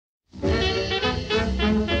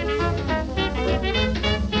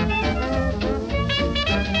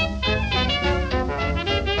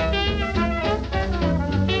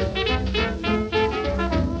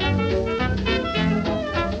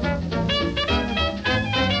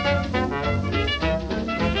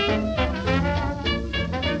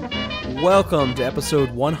Welcome to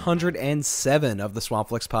episode 107 of the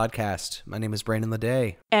Swampflix podcast. My name is Brandon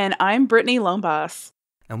Leday. And I'm Britnee Lombas.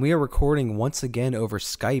 And we are recording once again over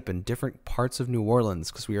Skype in different parts of New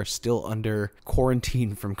Orleans because we are still under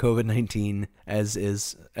quarantine from COVID-19, as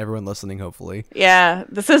is everyone listening, hopefully. Yeah,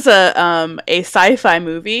 this is a sci-fi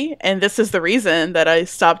movie, and this is the reason that I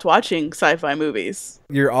stopped watching sci-fi movies.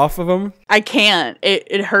 You're off of them? I can't.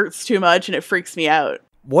 It hurts too much, and it freaks me out.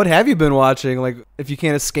 What have you been watching? Like, if you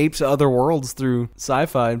can't escape to other worlds through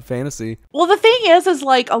sci-fi and fantasy? Well, the thing is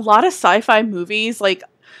like a lot of sci-fi movies, like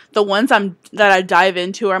the ones that I dive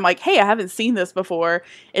into, I'm like, hey, I haven't seen this before.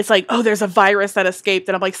 It's like, oh, there's a virus that escaped,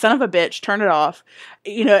 and I'm like, son of a bitch, turn it off.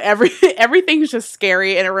 You know, everything's just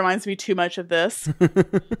scary, and it reminds me too much of this.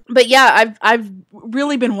 But yeah, I've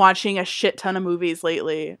really been watching a shit ton of movies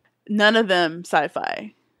lately. None of them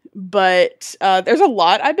sci-fi. But there's a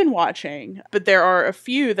lot I've been watching, but there are a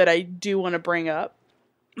few that I do want to bring up.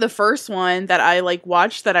 The first one that I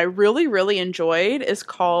watched that I really, really enjoyed is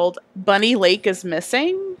called Bunny Lake is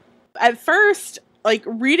Missing. At first,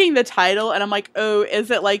 reading the title, and I'm like, oh,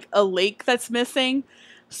 is it like a lake that's missing?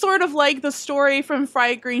 Sort of like the story from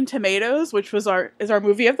Fried Green Tomatoes, which is our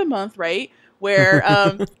movie of the month, right?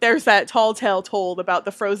 Where there's that tall tale told about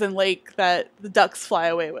the frozen lake that the ducks fly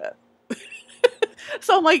away with.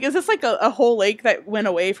 So I'm like, is this like a whole lake that went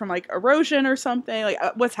away from erosion or something?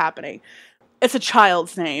 What's happening? It's a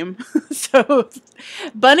child's name. So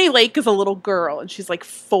Bunny Lake is a little girl, and she's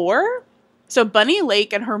 4. So Bunny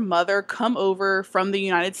Lake and her mother come over from the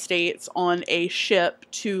United States on a ship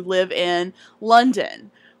to live in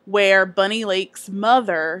London, where Bunny Lake's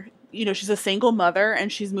mother, she's a single mother,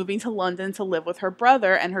 and she's moving to London to live with her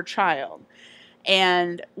brother and her child.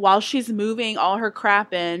 And while she's moving all her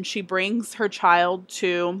crap in, she brings her child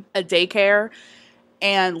to a daycare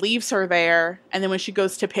and leaves her there. And then when she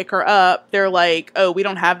goes to pick her up, they're like, oh, we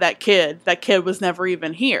don't have that kid. That kid was never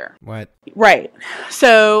even here. What? Right.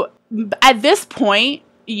 So at this point,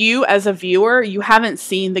 you as a viewer, you haven't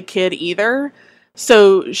seen the kid either.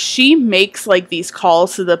 So she makes these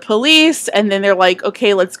calls to the police, and then they're like,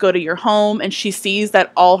 okay, let's go to your home. And she sees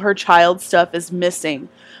that all her child stuff is missing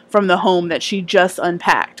from the home that she just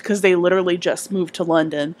unpacked, because they literally just moved to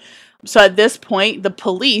London. So at this point, the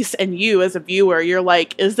police and you as a viewer, you're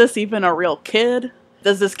like, is this even a real kid?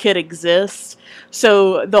 Does this kid exist?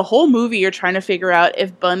 So the whole movie, you're trying to figure out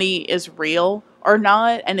if Bunny is real or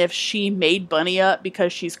not, and if she made Bunny up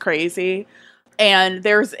because she's crazy. And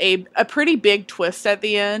there's a pretty big twist at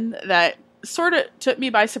the end that sort of took me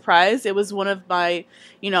by surprise. It was one of my,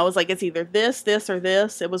 I was like, it's either this, or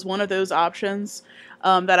this. It was one of those options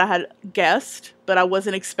that I had guessed, but I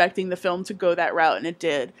wasn't expecting the film to go that route, and it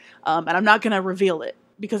did. And I'm not going to reveal it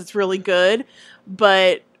because it's really good,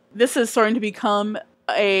 but this is starting to become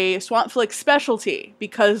a Swampflix specialty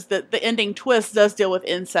because the ending twist does deal with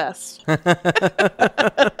incest.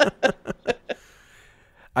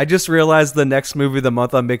 I just realized the next movie of the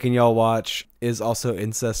month I'm making y'all watch is also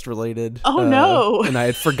incest related. Oh no. And I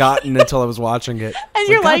had forgotten until I was watching it. And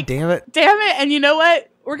you're like, damn it. And you know what?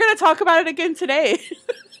 We're going to talk about it again today.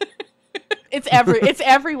 It's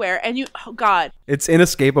everywhere. And oh God. It's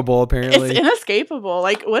inescapable, apparently. It's inescapable.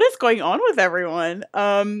 What is going on with everyone?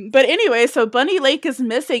 But anyway, so Bunny Lake is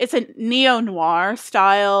Missing. It's a neo-noir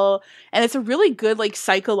style, and it's a really good,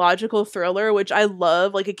 psychological thriller, which I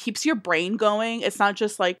love. It keeps your brain going. It's not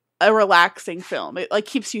just, a relaxing film. It,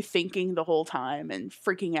 keeps you thinking the whole time and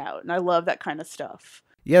freaking out, and I love that kind of stuff.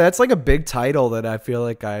 Yeah, that's, a big title that I feel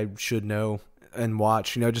like I should know and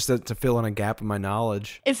watch, just to fill in a gap in my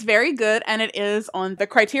knowledge. It's very good, and it is on the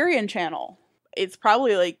Criterion channel. It's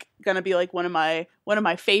probably gonna be one of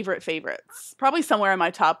my favorites. Probably somewhere in my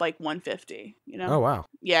top 150. Oh wow.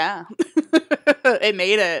 Yeah, it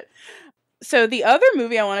made it. So the other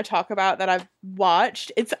movie I want to talk about that I've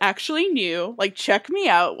watched, it's actually new. Check me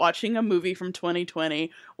out watching a movie from 2020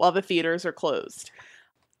 while the theaters are closed.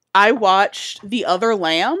 I watched The Other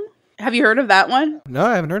Lamb. Have you heard of that one? No,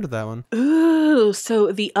 I haven't heard of that one. Ooh,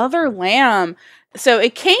 so The Other Lamb. So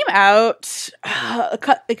it came out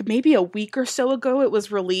maybe a week or so ago. It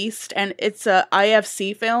was released, and it's a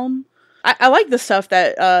IFC film. I like the stuff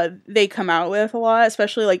that they come out with a lot,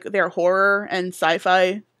 especially their horror and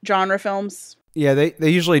sci-fi genre films. Yeah, they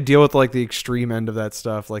usually deal with the extreme end of that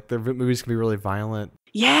stuff. Their movies can be really violent.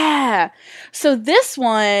 Yeah. So this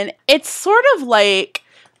one, it's sort of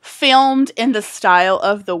filmed in the style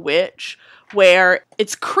of The Witch, where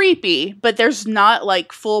it's creepy, but there's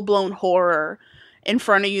not full-blown horror in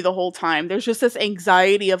front of you the whole time. There's just this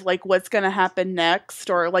anxiety of what's going to happen next,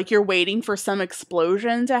 or you're waiting for some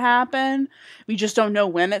explosion to happen. We just don't know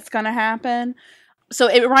when it's going to happen. So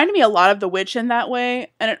it reminded me a lot of The Witch in that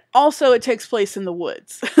way. And it takes place in the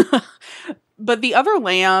woods. But The Other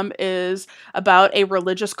Lamb is about a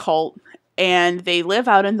religious cult, and they live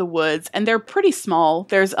out in the woods, and they're pretty small.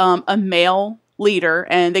 There's a male leader,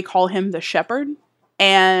 and they call him the shepherd.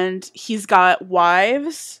 And he's got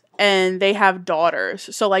wives, and they have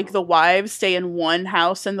daughters. So, like, the wives stay in one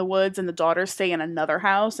house in the woods, and the daughters stay in another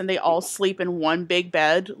house, and they all sleep in one big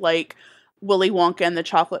bed, like Willy Wonka and the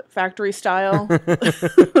Chocolate Factory style.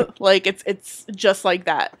 Like, it's just like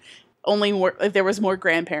that. Only more, if there was more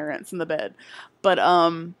grandparents in the bed. But,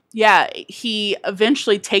 yeah, he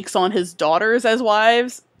eventually takes on his daughters as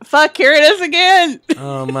wives. Fuck, here it is again!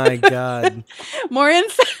 Oh my god. More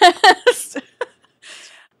incest!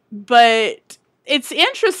 But it's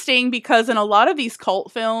interesting because in a lot of these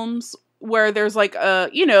cult films where there's like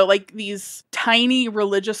like these tiny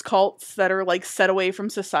religious cults that are like set away from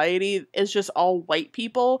society, is just all white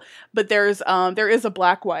people. But there is a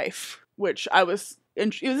black wife, which it was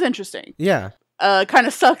interesting. Yeah. Kind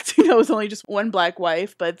of sucked, it was only just one black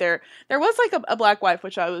wife, but there was like a black wife,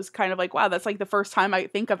 which I was kind of like, wow, that's like the first time I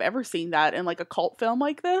think I've ever seen that in like a cult film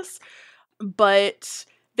like this. But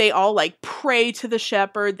they all like pray to the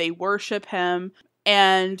shepherd, they worship him,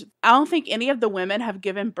 and I don't think any of the women have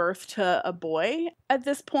given birth to a boy at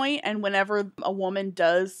this point. And whenever a woman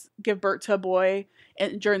does give birth to a boy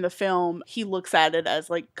during the film, he looks at it as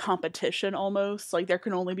like competition almost, like there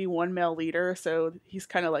can only be one male leader, so he's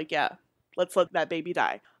kind of like, yeah, let's let that baby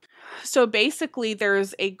die. So basically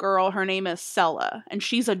there's a girl, her name is Sella, and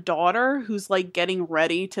she's a daughter who's like getting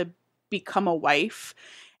ready to become a wife.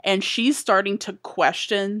 And she's starting to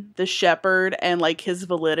question the shepherd and like his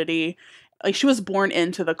validity. Like, she was born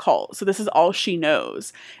into the cult, so this is all she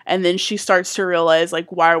knows. And then she starts to realize,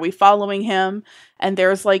 like, why are we following him? And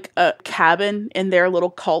there's like a cabin in their little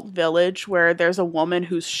cult village where there's a woman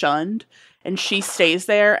who's shunned, and she stays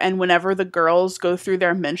there. And whenever the girls go through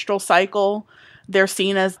their menstrual cycle, they're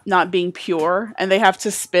seen as not being pure, and they have to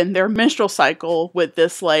spend their menstrual cycle with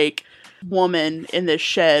this like woman in this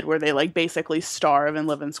shed where they like basically starve and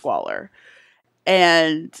live in squalor.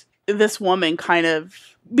 And this woman kind of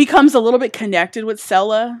becomes a little bit connected with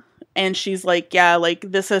Sella, and she's like, yeah, like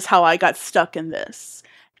this is how I got stuck in this.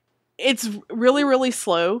 It's really, really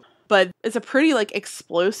slow, but it's a pretty like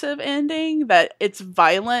explosive ending that it's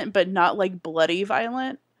violent, but not like bloody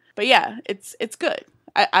violent. But yeah, it's good.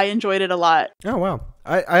 I enjoyed it a lot. Oh, wow.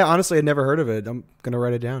 I honestly had never heard of it. I'm going to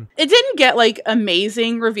write it down. It didn't get like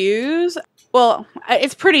amazing reviews. Well,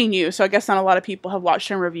 it's pretty new, so I guess not a lot of people have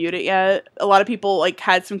watched and reviewed it yet. A lot of people like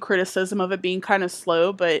had some criticism of it being kind of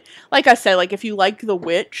slow, but like I said, like if you like The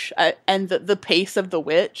Witch and the pace of The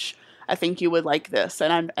Witch, I think you would like this.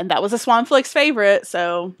 And that was a Swampflix favorite,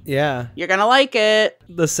 so yeah, you're gonna like it.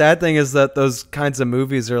 The sad thing is that those kinds of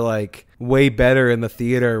movies are like way better in the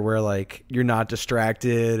theater, where like you're not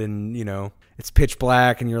distracted and it's pitch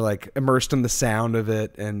black and you're like immersed in the sound of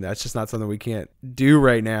it, and that's just not something we can't do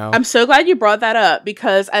right now. I'm so glad you brought that up,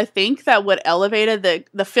 because I think that what elevated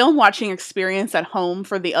the film watching experience at home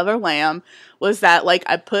for The Other Lamb was that like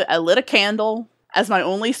I lit a candle as my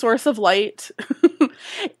only source of light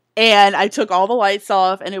and I took all the lights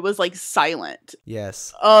off, and it was like silent.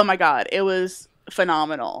 Yes. Oh my god, it was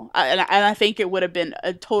phenomenal. And I think it would have been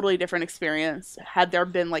a totally different experience had there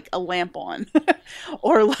been like a lamp on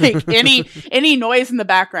or like any noise in the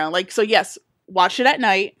background. Like, so yes, watch it at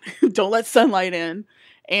night. Don't let sunlight in,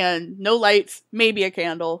 and no lights, maybe a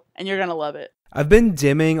candle, and you're gonna love it. I've been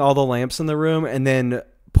dimming all the lamps in the room and then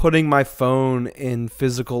putting my phone in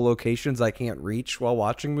physical locations I can't reach while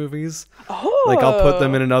watching movies. Oh, like I'll put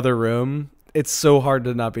them in another room. It's so hard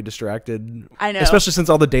to not be distracted. I know. Especially since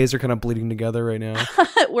all the days are kind of bleeding together right now.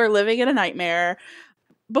 We're living in a nightmare.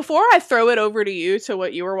 Before I throw it over to you to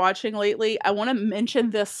what you were watching lately, I want to mention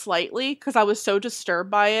this slightly because I was so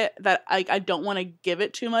disturbed by it that I don't want to give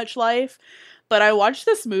it too much life. But I watched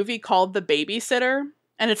this movie called The Babysitter,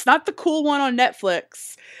 and it's not the cool one on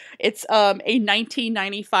Netflix. It's a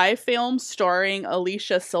 1995 film starring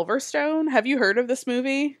Alicia Silverstone. Have you heard of this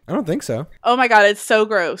movie? I don't think so. Oh my god, it's so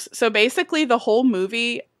gross. So basically the whole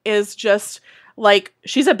movie is just like,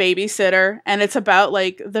 she's a babysitter, and it's about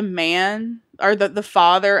like the man or the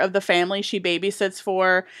father of the family she babysits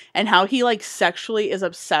for, and how he like sexually is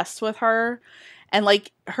obsessed with her. And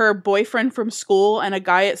like her boyfriend from school and a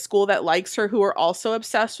guy at school that likes her who are also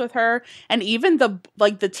obsessed with her. And even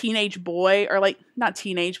the teenage boy, or like not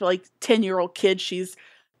teenage, but like 10-year-old kid she's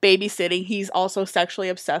babysitting, he's also sexually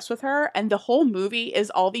obsessed with her. And the whole movie is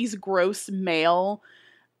all these gross male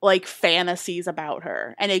like fantasies about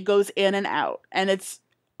her. And it goes in and out. And it's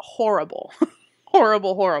horrible.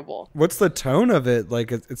 Horrible, horrible. What's the tone of it?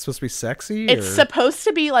 Like, it's supposed to be sexy? It's supposed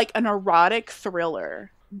to be like an erotic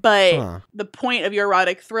thriller, but the point of your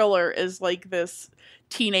erotic thriller is like this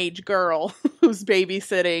teenage girl who's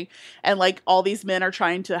babysitting, and like all these men are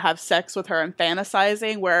trying to have sex with her and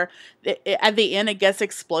fantasizing, where at the end it gets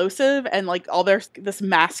explosive, and like all there's this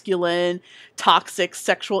masculine toxic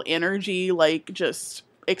sexual energy like just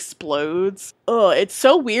explodes. Oh, it's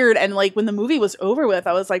so weird. And like when the movie was over with,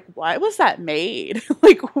 I was like, why was that made?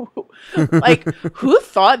 like who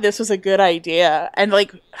thought this was a good idea? And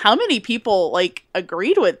like how many people like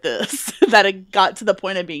agreed with this that it got to the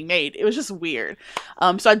point of being made? It was just weird.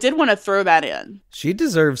 So I did want to throw that in. She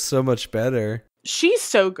deserves so much better. She's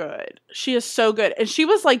so good. She is so good. And she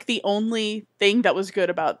was like the only thing that was good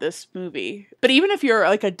about this movie. But even if you're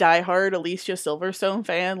like a diehard Alicia Silverstone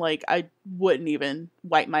fan, like I wouldn't even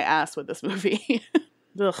wipe my ass with this movie.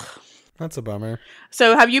 Ugh. That's a bummer.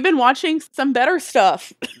 So have you been watching some better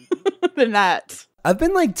stuff than that? I've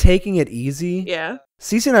been like taking it easy. Yeah.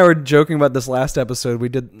 Cece and I were joking about this last episode. We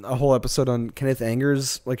did a whole episode on Kenneth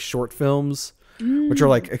Anger's like short films, which are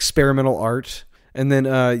like experimental art. And then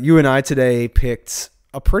you and I today picked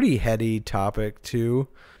a pretty heady topic too.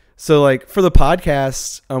 So like for the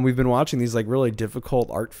podcast, we've been watching these like really difficult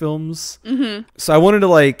art films. Mm-hmm. So I wanted to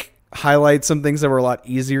like highlight some things that were a lot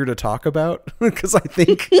easier to talk about because I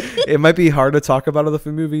think it might be hard to talk about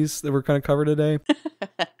other movies that we're going to cover today.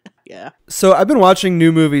 Yeah. So I've been watching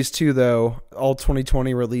new movies too, though. All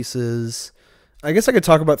 2020 releases. I guess I could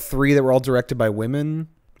talk about 3 that were all directed by women.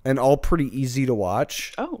 And all pretty easy to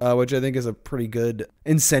watch, which I think is a pretty good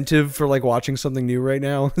incentive for like watching something new right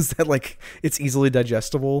now, is that like it's easily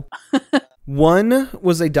digestible. One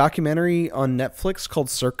was a documentary on Netflix called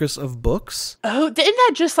Circus of Books. Oh, didn't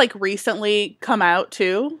that just like recently come out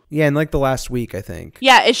too? Yeah, in like the last week, I think.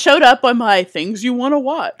 Yeah, it showed up on my things you want to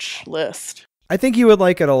watch list. I think you would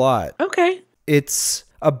like it a lot. Okay. It's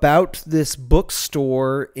about this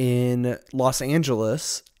bookstore in Los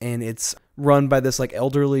Angeles, and it's run by this like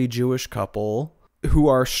elderly Jewish couple who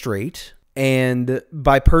are straight. And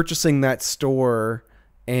by purchasing that store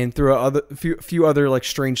and through a few other like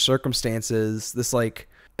strange circumstances, this like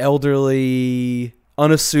elderly,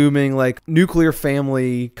 unassuming like nuclear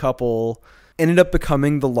family couple ended up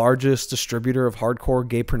becoming the largest distributor of hardcore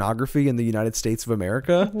gay pornography in the United States of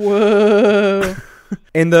America. Whoa.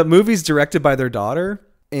 And the movie's directed by their daughter.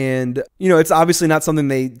 And, you know, it's obviously not something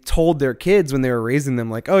they told their kids when they were raising them.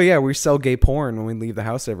 Like, oh, yeah, we sell gay porn when we leave the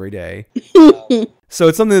house every day. So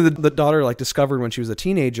it's something that the daughter, like, discovered when she was a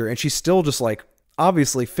teenager. And she's still just, like,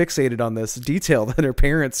 obviously fixated on this detail that her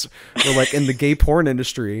parents were, like, in the gay porn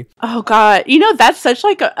industry. Oh, God. You know, that's such,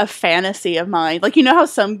 like, a fantasy of mine. Like, you know how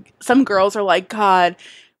some girls are like, God,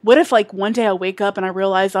 what if, like, one day I wake up and I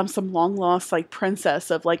realize I'm some long-lost, like, princess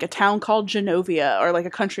of, like, a town called Genovia or, like, a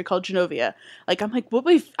country called Genovia? Like, I'm like, what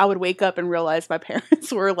if I would wake up and realize my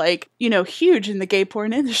parents were, like, you know, huge in the gay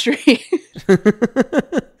porn industry?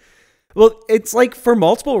 Well, it's, like, for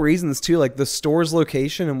multiple reasons, too. Like, the store's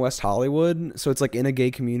location in West Hollywood, so it's, like, in a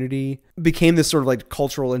gay community, became this sort of, like,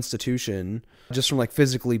 cultural institution just from, like,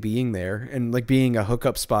 physically being there and, like, being a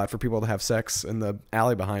hookup spot for people to have sex in the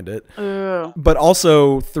alley behind it. But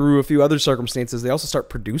also, through a few other circumstances, they also start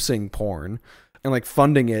producing porn and, like,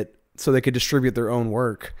 funding it so they could distribute their own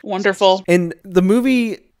work. Wonderful. And the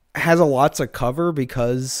movie has a lot to cover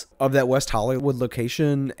because of that West Hollywood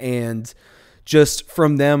location and just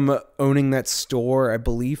from them owning that store, I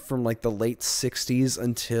believe from like the late 60s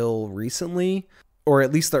until recently, or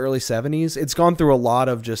at least the early 70s. It's gone through a lot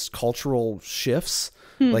of just cultural shifts,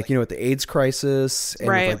 like, you know, with the AIDS crisis and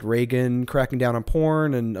with, like, Reagan cracking down on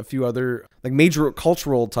porn and a few other like major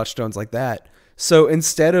cultural touchstones like that. So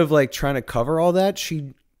instead of like trying to cover all that,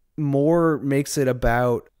 she more makes it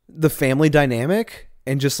about the family dynamic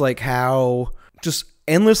and just like how just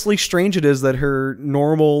endlessly strange it is that her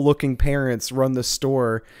normal looking parents run the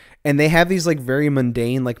store and they have these like very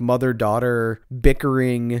mundane like mother-daughter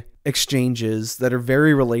bickering exchanges that are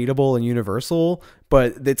very relatable and universal,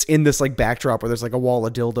 but it's in this like backdrop where there's like a wall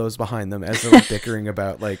of dildos behind them as they're like bickering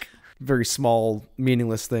about like very small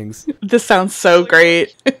meaningless things. This sounds so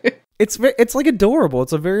great. It's like adorable.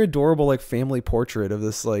 It's a very adorable like family portrait of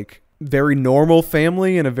this like very normal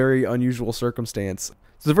family in a very unusual circumstance.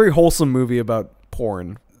 It's a very wholesome movie about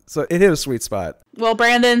porn. So it hit a sweet spot. Well,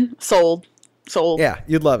 Brandon, sold. Yeah,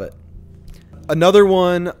 you'd love it. Another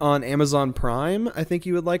one on Amazon Prime, I think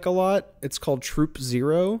you would like a lot. It's called Troop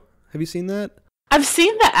Zero. Have you seen that? I've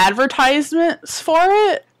seen the advertisements for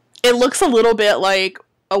it. It looks a little bit like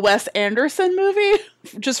a Wes Anderson movie,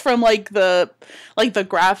 just from like the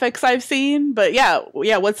graphics I've seen. But yeah,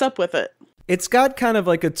 what's up with it? It's got kind of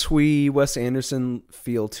like a twee Wes Anderson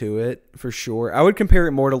feel to it, for sure. I would compare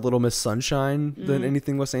it more to Little Miss Sunshine than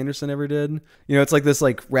anything Wes Anderson ever did. You know, it's like this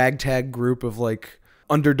like ragtag group of like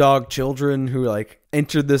underdog children who like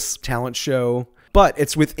entered this talent show, but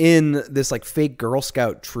it's within this like fake Girl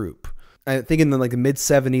Scout troop. I think in the like mid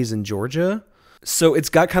 70s in Georgia. So it's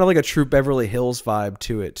got kind of like a Troop Beverly Hills vibe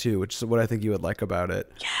to it too, which is what I think you would like about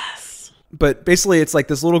it. Yes. But basically it's like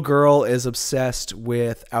this little girl is obsessed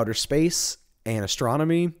with outer space and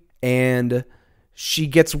astronomy, and she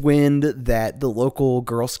gets wind that the local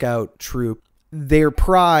Girl Scout troop, their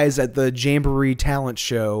prize at the Jamboree talent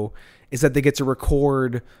show is that they get to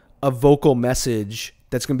record a vocal message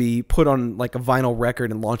that's going to be put on like a vinyl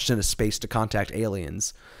record and launched into space to contact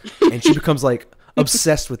aliens. And she becomes like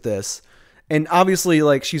obsessed with this. And obviously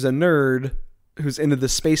like she's a nerd who's into the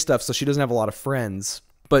space stuff, so she doesn't have a lot of friends,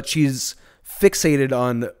 but she's fixated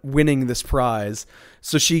on winning this prize.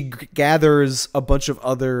 So she gathers a bunch of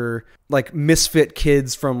other like misfit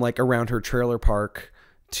kids from like around her trailer park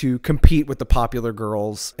to compete with the popular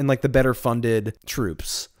girls and like the better funded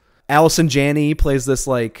troops. Allison Janney plays this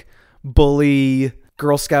like bully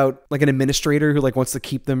Girl Scout, like an administrator who like wants to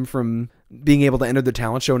keep them from being able to enter the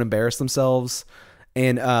talent show and embarrass themselves.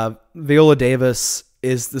 And Viola Davis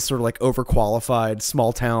is this sort of like overqualified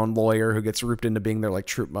small town lawyer who gets roped into being their like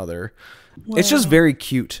troop mother. Wow. It's just very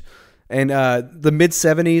cute. And the mid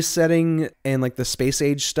 70s setting and like the space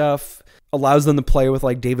age stuff allows them to play with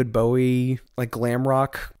like David Bowie, like glam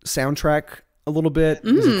rock soundtrack a little bit.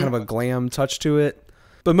 There's kind of a glam touch to it.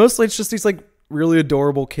 But mostly it's just these like really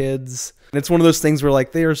adorable kids. And it's one of those things where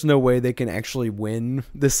like there's no way they can actually win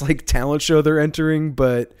this like talent show they're entering,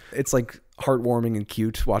 but it's like heartwarming and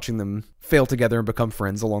cute watching them fail together and become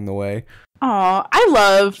friends along the way. Aw, I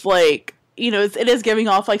love like, you know, it is giving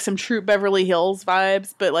off like some Troop Beverly Hills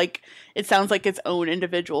vibes, but like it sounds like its own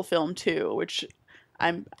individual film too, which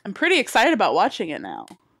I'm pretty excited about watching it now.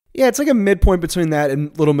 Yeah, it's like a midpoint between that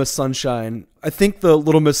and Little Miss Sunshine. I think the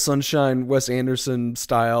Little Miss Sunshine Wes Anderson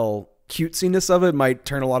style cutesiness of it might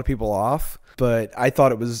turn a lot of people off, but I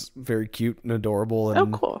thought it was very cute and adorable.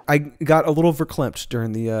 And cool. I got a little verklempt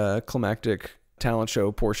during the climactic talent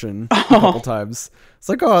show portion a couple times. It's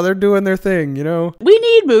like, oh, they're doing their thing, you know? We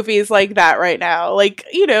need movies like that right now. Like,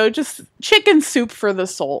 you know, just chicken soup for the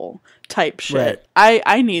soul type shit. Right.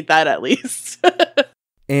 I need that at least.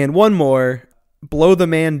 And one more, Blow the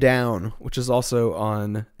Man Down, which is also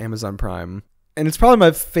on Amazon Prime. And it's probably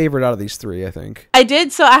my favorite out of these three, I think. I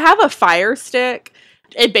have a Fire Stick.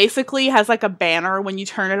 It basically has like a banner when you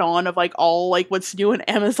turn it on of like all like what's new on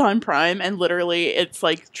Amazon Prime, and literally it's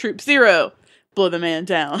like Troop Zero, Blow the Man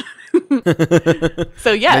Down.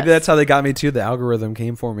 So yeah, maybe that's how they got me too. The algorithm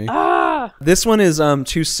came for me. This one is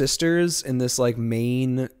two sisters in this like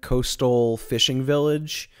Maine coastal fishing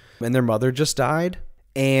village, and their mother just died,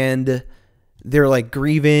 and they're like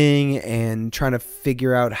grieving and trying to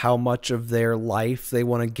figure out how much of their life they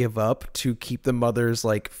want to give up to keep the mother's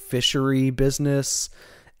like fishery business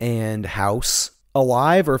and house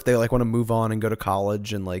alive, or if they like want to move on and go to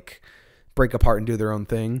college and like break apart and do their own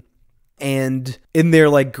thing. And in their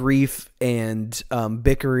like grief and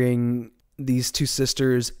bickering, these two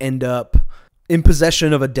sisters end up in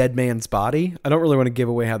possession of a dead man's body. I don't really want to give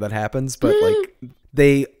away how that happens, but like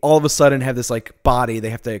they all of a sudden have this like body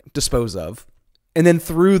they have to dispose of. And then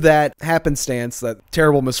through that happenstance, that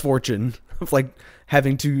terrible misfortune of like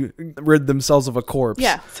having to rid themselves of a corpse.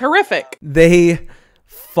 Yeah, it's horrific. They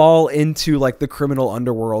fall into like the criminal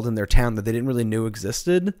underworld in their town that they didn't really know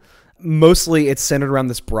existed. Mostly it's centered around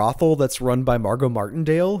this brothel that's run by Margot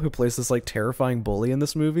Martindale, who plays this like terrifying bully in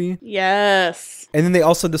this movie. Yes. And then they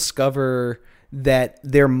also discover that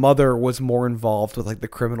their mother was more involved with like the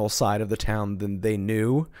criminal side of the town than they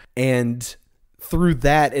knew. And through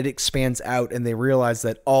that, it expands out, and they realize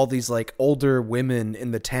that all these like older women in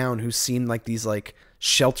the town who seem like these like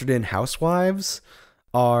sheltered in housewives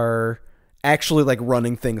are actually like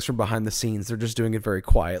running things from behind the scenes. They're just doing it very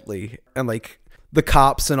quietly. And like the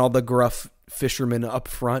cops and all the gruff fishermen up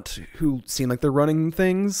front who seem like they're running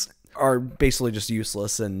things are basically just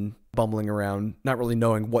useless and bumbling around, not really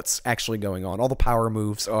knowing what's actually going on. All the power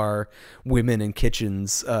moves are women in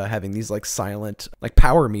kitchens having these like silent like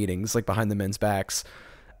power meetings like behind the men's backs.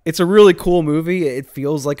 It's a really cool movie. It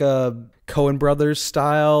feels like a Coen Brothers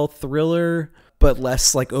style thriller, but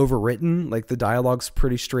less like overwritten. Like the dialogue's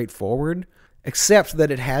pretty straightforward, except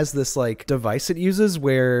that it has this like device it uses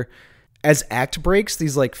where as act breaks,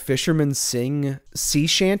 these like fishermen sing sea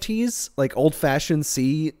shanties, like old-fashioned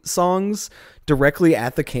sea songs, directly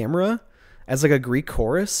at the camera as like a Greek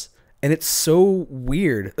chorus, and it's so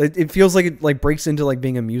weird. It feels like it like breaks into like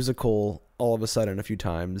being a musical all of a sudden a few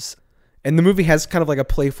times. And the movie has kind of like a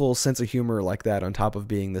playful sense of humor like that on top of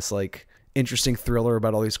being this like interesting thriller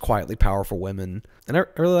about all these quietly powerful women. And I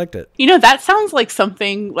really liked it. You know, that sounds like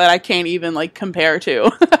something that I can't even like compare to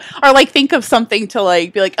or like think of something to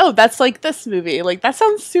like be like, oh, that's like this movie. Like that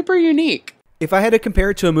sounds super unique. If I had to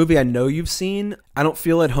compare it to a movie I know you've seen, I Don't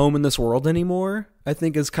Feel at Home in This World Anymore, I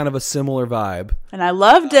think is kind of a similar vibe. And I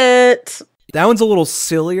loved it. That one's a little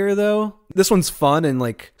sillier though. This one's fun and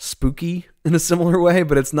like spooky in a similar way,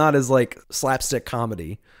 but it's not as like slapstick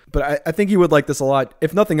comedy. But I think you would like this a lot.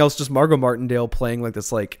 If nothing else, just Margot Martindale playing like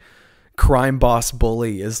this like crime boss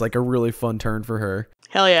bully is like a really fun turn for her.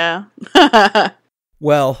 Hell yeah.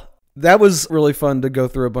 Well, that was really fun to go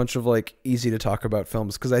through a bunch of like easy to talk about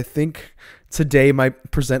films because I think today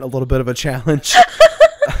might present a little bit of a challenge.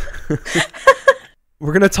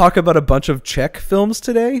 We're going to talk about a bunch of Czech films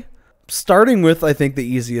today, starting with, I think, the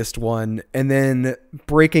easiest one, and then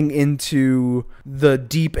breaking into the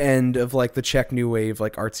deep end of like the Czech New Wave,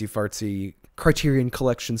 like artsy-fartsy Criterion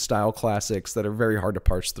Collection style classics that are very hard to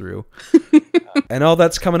parse through. And all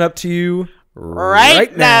that's coming up to you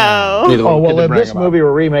right now. Oh, well, if this movie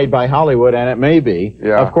were remade by Hollywood, and it may be,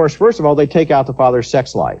 of course, first of all, they take out the father's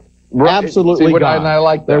sex life. Right. Absolutely gone. And I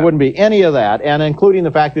like that. There wouldn't be any of that, and including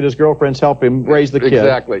the fact that his girlfriends help him raise the kid.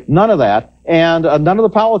 Exactly. None of that, and none of the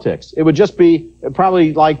politics. It would just be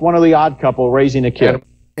probably like one of the Odd Couple raising a kid.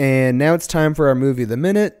 And now it's time for our Movie of the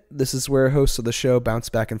Minute. This is where hosts of the show bounce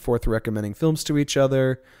back and forth recommending films to each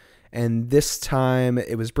other. And this time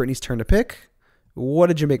it was Brittany's turn to pick. What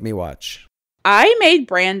did you make me watch? I made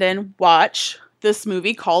Brandon watch this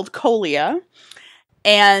movie called Kolya.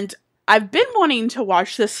 And I've been wanting to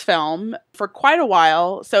watch this film for quite a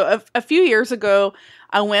while. So a few years ago,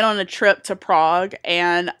 I went on a trip to Prague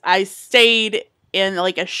and I stayed in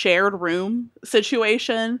like a shared room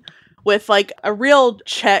situation with like a real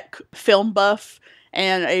Czech film buff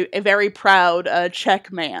and a very proud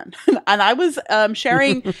Czech man. And I was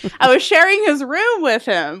sharing his room with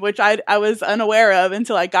him, which I was unaware of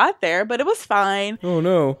until I got there, but it was fine. Oh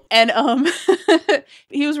no. And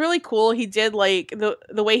he was really cool. He did like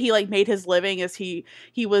the way he like made his living is he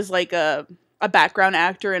was like a background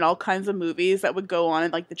actor in all kinds of movies that would go on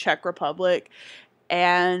in like the Czech Republic.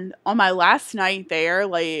 And on my last night there,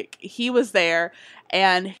 like he was there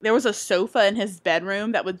and there was a sofa in his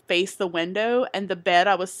bedroom that would face the window and the bed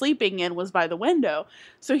I was sleeping in was by the window.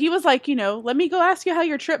 So he was like, you know, let me go ask you how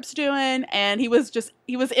your trip's doing. And he was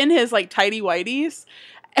in his like tighty whities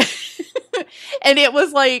and it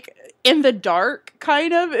was like in the dark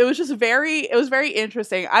kind of, it was very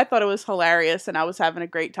interesting. I thought it was hilarious and I was having a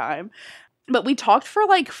great time. But we talked for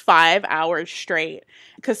like 5 hours straight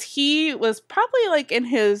because he was probably like in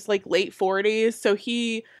his like late 40s. So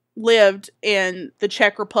he lived in the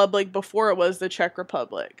Czech Republic before it was the Czech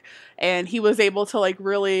Republic. And he was able to like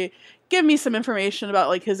really give me some information about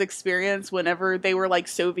like his experience whenever they were like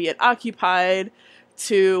Soviet occupied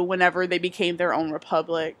to whenever they became their own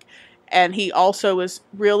republic. And he also was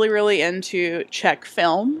really, really into Czech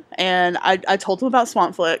film. And I told him about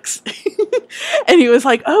Swampflix. And he was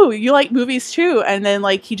like, oh, you like movies too? And then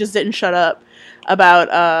like he just didn't shut up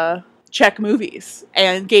about Czech movies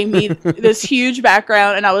and gave me this huge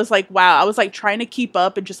background. And I was like, wow, I was like trying to keep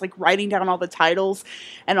up and just like writing down all the titles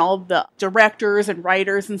and all the directors and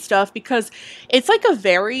writers and stuff, because it's like a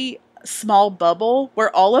very small bubble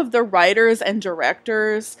where all of the writers and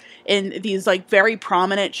directors in these like very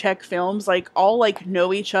prominent Czech films like all like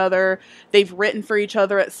know each other. They've written for each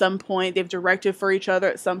other at some point. They've directed for each other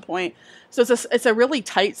at some point. So it's a really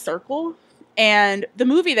tight circle. And the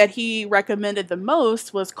movie that he recommended the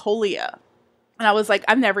most was Kolya. And I was like,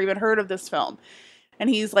 I've never even heard of this film. And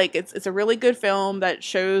he's like, it's a really good film that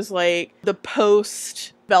shows like the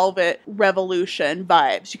post Velvet Revolution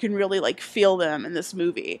vibes. You can really like feel them in this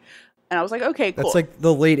movie. And I was like, okay, cool. That's like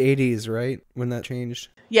the late 80s, right? When that changed.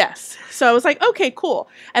 Yes. So I was like, okay, cool.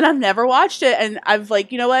 And I've never watched it. And I've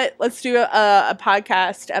like, you know what? Let's do a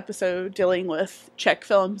podcast episode dealing with Czech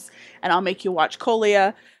films. And I'll make you watch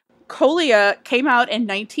Kolya. Kolya came out in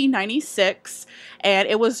 1996. And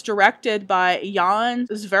it was directed by Jan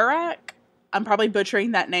Zverak. I'm probably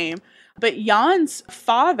butchering that name. But Jan's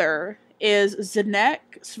father is Zdeněk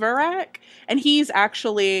Zverak. And he's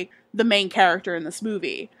actually the main character in this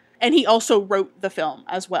movie. And he also wrote the film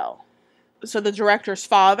as well. So the director's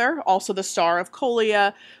father, also the star of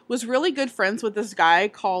Kolya, was really good friends with this guy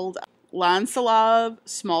called Lanslav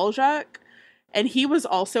Smoljak. And he was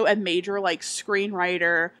also a major like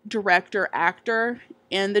screenwriter, director, actor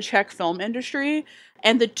in the Czech film industry.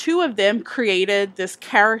 And the two of them created this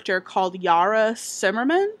character called Yara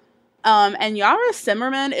Zimmerman. And Yara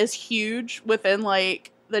Zimmerman is huge within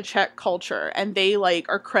like the Czech culture, and they like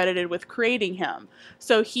are credited with creating him.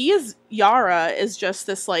 So Yara is just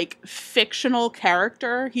this like fictional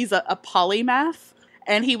character. He's a polymath,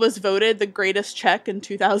 and he was voted the greatest Czech in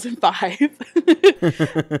 2005.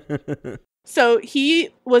 So he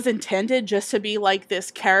was intended just to be like this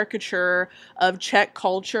caricature of Czech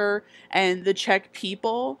culture and the Czech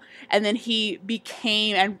people. And then he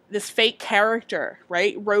became, and this fake character,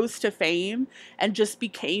 right, rose to fame and just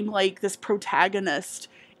became like this protagonist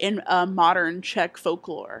in modern Czech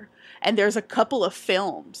folklore. And there's a couple of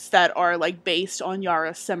films that are like based on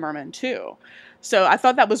Yara Zimmerman too. So I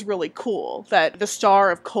thought that was really cool that the star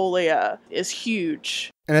of Kolya is huge.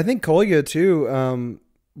 And I think Kolya too,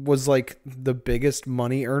 was like the biggest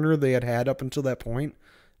money earner they had up until that point.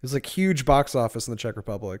 It was like huge box office in the Czech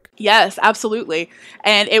Republic. Yes, absolutely.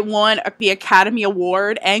 And it won the Academy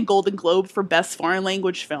Award and Golden Globe for Best Foreign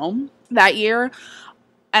Language Film that year.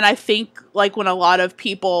 And I think like when a lot of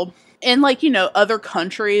people in like, you know, other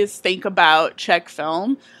countries think about Czech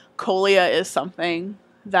film, Kolya is something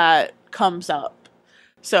that comes up.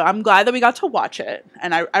 So I'm glad that we got to watch it.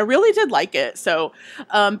 And I really did like it. So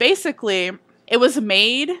basically, it was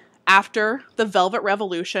made after the Velvet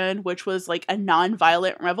Revolution, which was like a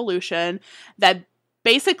non-violent revolution that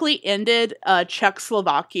basically ended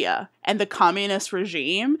Czechoslovakia and the communist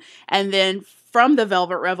regime. And then from the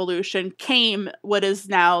Velvet Revolution came what is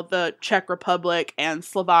now the Czech Republic and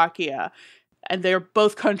Slovakia. And they're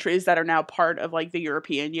both countries that are now part of like the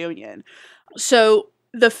European Union. So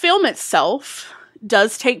the film itself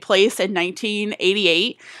does take place in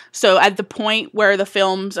 1988. So at the point where the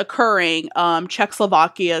film's occurring,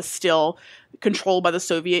 Czechoslovakia is still controlled by the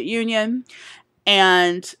Soviet Union.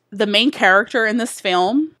 And the main character in this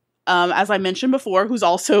film, as I mentioned before, who's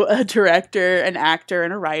also a director, an actor,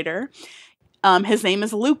 and a writer, his name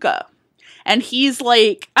is Luca. And he's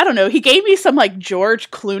like, I don't know, he gave me some like George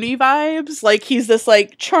Clooney vibes. Like he's this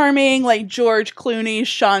like charming, like George Clooney,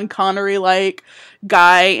 Sean Connery like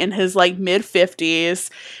guy in his like mid 50s.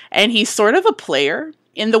 And he's sort of a player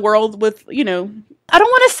in the world with, you know, I don't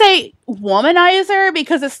want to say womanizer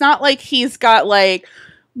because it's not like he's got like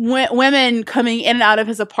women coming in and out of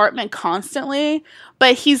his apartment constantly,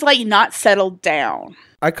 but he's like not settled down.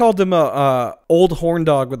 I called him a old horn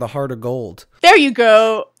dog with a heart of gold. There you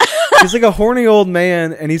go. He's like a horny old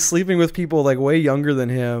man, and he's sleeping with people like way younger than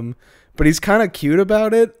him, but he's kind of cute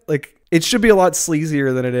about it. Like, it should be a lot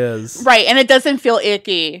sleazier than it is. Right, and it doesn't feel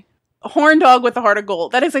icky. Horn dog with a heart of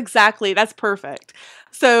gold. That's perfect.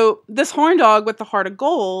 So this horn dog with the heart of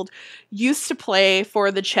gold used to play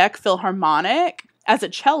for the Czech Philharmonic as a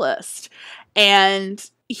cellist, and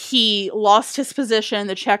he lost his position in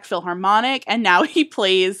the Czech Philharmonic, and now he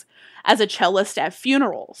plays as a cellist at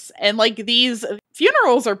funerals. And like these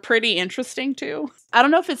funerals are pretty interesting too. I don't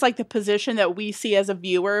know if it's like the position that we see as a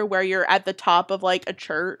viewer where you're at the top of like a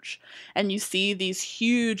church and you see these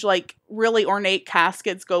huge, like really ornate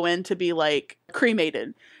caskets go in to be like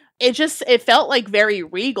cremated. It felt like very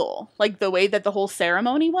regal, like the way that the whole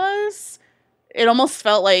ceremony was. It almost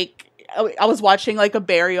felt like I was watching like a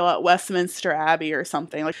burial at Westminster Abbey or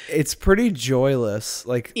something. Like it's pretty joyless.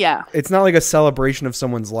 Like, yeah, it's not like a celebration of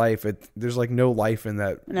someone's life. There's like no life in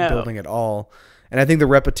that building at all. And I think the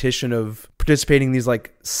repetition of participating in these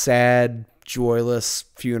like sad, joyless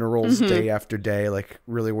funerals day after day like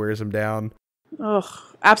really wears him down. Ugh,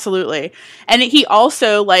 absolutely. And he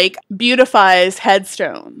also like beautifies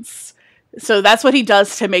headstones. So that's what he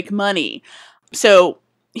does to make money. So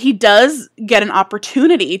he does get an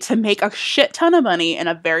opportunity to make a shit ton of money in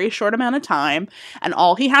a very short amount of time. And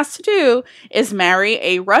all he has to do is marry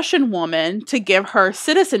a Russian woman to give her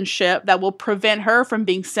citizenship that will prevent her from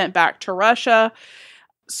being sent back to Russia.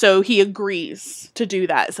 So he agrees to do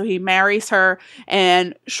that. So he marries her.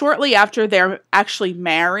 And shortly after they're actually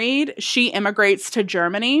married, she immigrates to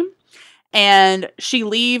Germany. And she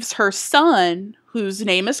leaves her son, whose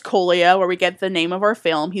name is Kolya, where we get the name of our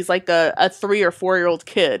film. He's like a 3 or 4 year old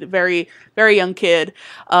kid, very, very young kid.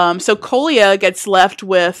 So Kolya gets left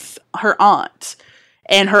with her aunt,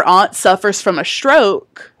 and her aunt suffers from a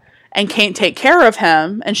stroke and can't take care of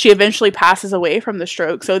him. And she eventually passes away from the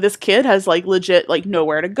stroke. So this kid has like legit like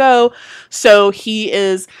nowhere to go. So he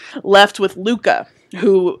is left with Luca,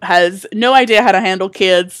 who has no idea how to handle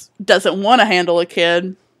kids, doesn't want to handle a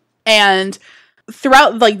kid. And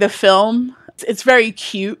throughout like the film, it's very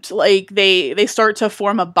cute. Like they start to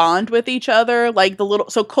form a bond with each other. Like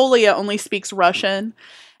so Kolya only speaks Russian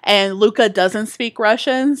and Luca doesn't speak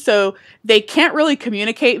Russian. So they can't really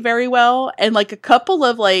communicate very well. And like a couple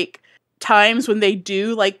of like times when they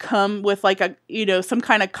do like come with like a, you know, some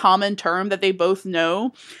kind of common term that they both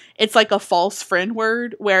know, it's like a false friend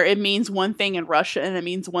word where it means one thing in Russian and it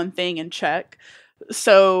means one thing in Czech.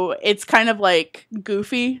 So it's kind of like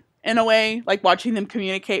goofy in a way, like watching them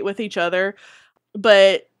communicate with each other.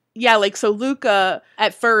 But yeah, like, so Luca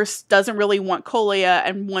at first doesn't really want Kolya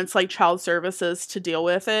and wants like child services to deal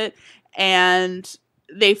with it. And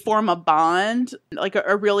they form a bond, like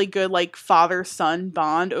a really good like father-son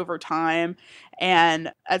bond over time.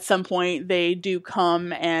 And at some point they do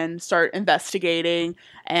come and start investigating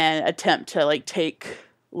and attempt to like take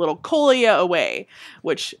little Kolya away,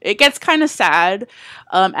 which it gets kind of sad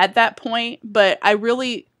at that point. But I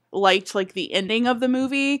really liked like the ending of the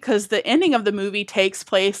movie, because the ending of the movie takes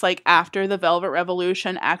place like after the Velvet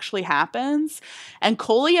Revolution actually happens, and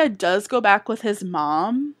Kolya does go back with his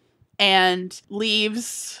mom and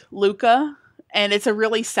leaves Luca, and it's a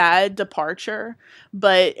really sad departure,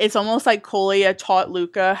 but it's almost like Kolya taught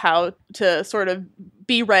Luca how to sort of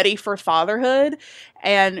be ready for fatherhood.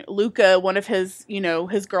 And Luca, one of his, you know,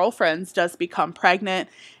 his girlfriends does become pregnant.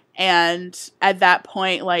 And at that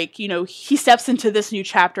point, like, you know, he steps into this new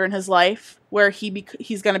chapter in his life where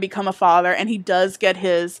he's going to become a father, and he does get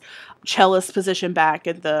his cellist position back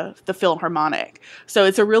at the Philharmonic. So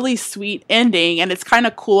it's a really sweet ending, and it's kind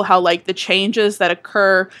of cool how like the changes that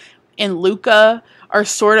occur in Luca are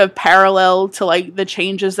sort of parallel to like the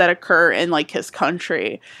changes that occur in like his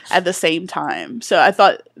country at the same time. So I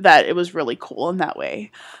thought that it was really cool in that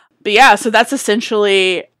way. But yeah, so that's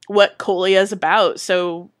essentially what Kolya is about.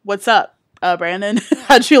 So what's up, Brandon?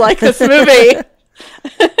 How'd you like this movie?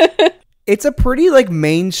 It's a pretty like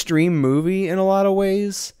mainstream movie in a lot of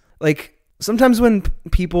ways. Like sometimes when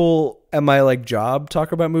people at my like job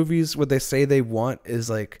talk about movies, what they say they want is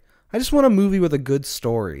like, I just want a movie with a good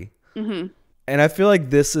story. Mm-hmm. And I feel like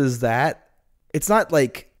this is that. It's not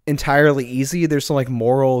like entirely easy. There's some like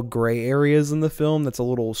moral gray areas in the film that's a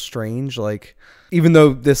little strange. Like even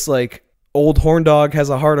though this like old horn dog has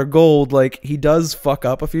a heart of gold, like he does fuck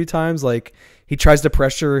up a few times. Like he tries to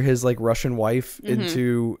pressure his like Russian wife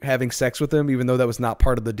into having sex with him, even though that was not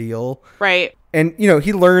part of the deal. Right. And, you know,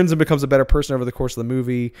 he learns and becomes a better person over the course of the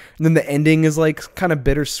movie. And then the ending is like kind of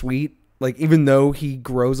bittersweet. Like even though he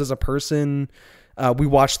grows as a person, we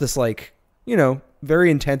watch this like, you know, very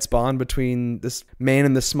intense bond between this man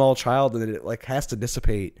and this small child, and it like has to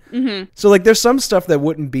dissipate. Mm-hmm. So like there's some stuff that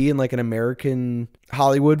wouldn't be in like an American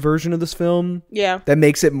Hollywood version of this film. Yeah. That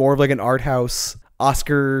makes it more of like an art house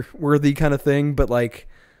Oscar worthy kind of thing. But like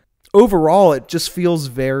overall, it just feels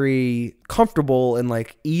very comfortable and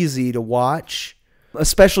like easy to watch,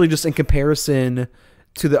 especially just in comparison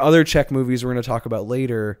to the other Czech movies we're going to talk about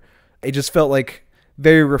later. It just felt like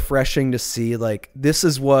very refreshing to see like this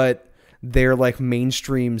is what their like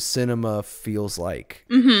mainstream cinema feels like.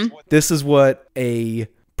 Mm-hmm. This is what a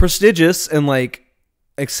prestigious and like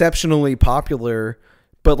exceptionally popular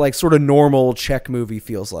but like sort of normal Czech movie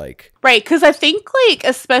feels like. Right, because I think like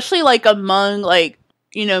especially like among like,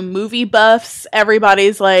 you know, movie buffs,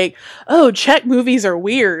 everybody's like, oh, Czech movies are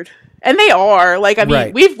weird. And they are. Like, I mean,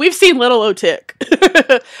 right. we've seen Little Otik,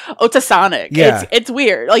 Otasonic. Yeah. It's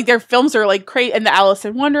weird. Like, their films are, like, crazy, and the Alice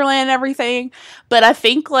in Wonderland and everything. But I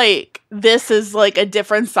think, like, this is, like, a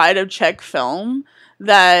different side of Czech film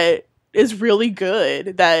that is really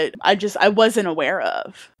good that I wasn't aware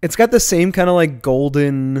of. It's got the same kind of, like,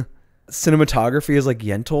 golden cinematography as, like,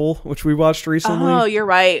 Yentl, which we watched recently. Oh, you're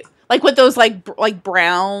right. Like, with those, like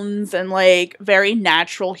browns and, like, very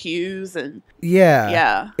natural hues and...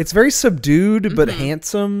 Yeah. It's very subdued, but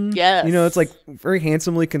handsome. Yes. You know, it's like very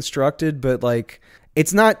handsomely constructed, but like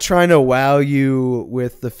it's not trying to wow you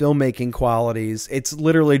with the filmmaking qualities. It's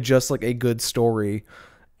literally just like a good story.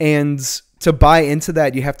 And to buy into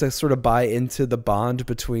that, you have to sort of buy into the bond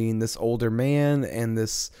between this older man and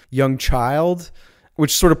this young child,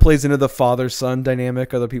 which sort of plays into the father-son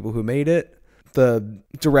dynamic of the people who made it. The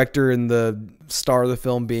director and the star of the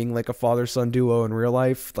film being like a father-son duo in real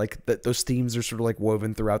life, like those themes are sort of like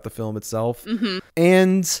woven throughout the film itself. Mm-hmm.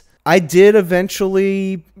 And I did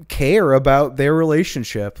eventually care about their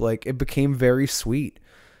relationship. Like it became very sweet.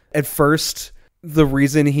 At first, the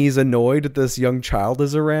reason he's annoyed that this young child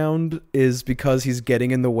is around is because he's getting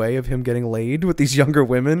in the way of him getting laid with these younger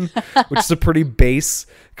women, which is a pretty base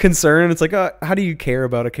concern. It's like, how do you care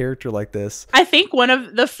about a character like this? I think one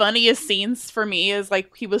of the funniest scenes for me is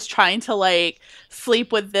like he was trying to like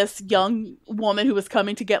sleep with this young woman who was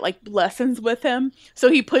coming to get like lessons with him. So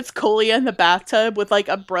he puts Kolya in the bathtub with like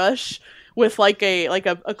a brush with like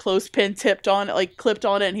a clothespin tipped on it, like clipped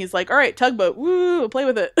on it, and he's like, all right, tugboat, woo, play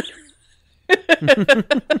with it.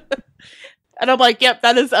 And I'm like, yep,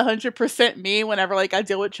 that is 100% me. Whenever like I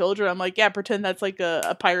deal with children, I'm like, yeah, pretend that's like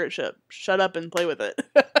a pirate ship. Shut up and play with it.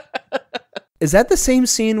 Is that the same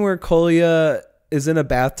scene where Kolya is in a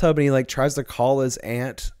bathtub and he like tries to call his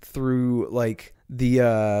aunt through like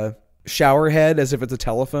the shower head as if it's a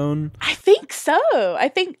telephone? I think so.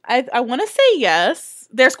 I want to say yes.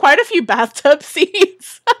 There's quite a few bathtub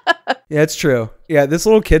scenes. Yeah, it's true. Yeah, this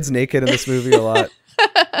little kid's naked in this movie a lot.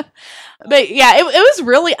 But yeah, it was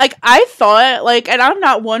really like, I thought like, and I'm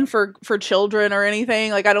not one for children or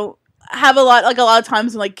anything. Like I don't have a lot of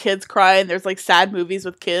times when like kids cry and there's like sad movies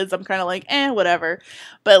with kids, I'm kind of like, whatever.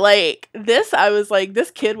 But like this, I was like,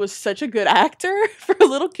 this kid was such a good actor for a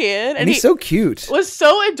little kid. And he's so cute. Was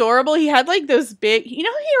so adorable. He had like those big, you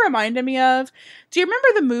know who he reminded me of? Do you remember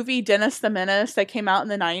the movie Dennis the Menace that came out in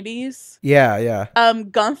the 90s? Yeah.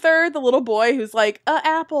 Gunther, the little boy who's like,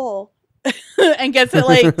 apple. And gets it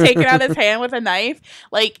like taken out his hand with a knife.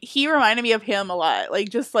 Like he reminded me of him a lot. Like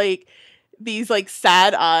just like these like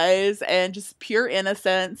sad eyes and just pure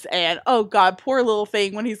innocence, and oh god, poor little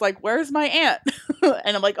thing when he's like, where's my aunt?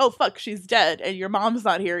 And I'm like, oh fuck, she's dead and your mom's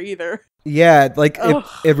not here either. Yeah, like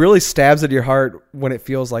it really stabs at your heart when it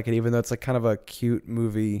feels like it, even though it's like kind of a cute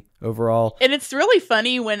movie overall. And it's really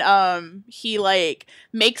funny when he like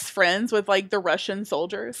makes friends with like the Russian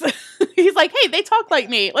soldiers. He's like, hey, they talk like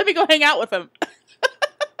me, let me go hang out with them.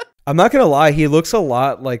 I'm not gonna lie, he looks a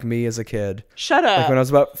lot like me as a kid. Shut up. Like when I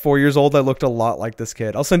was about 4 years old, I looked a lot like this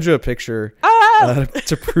kid. I'll send you a picture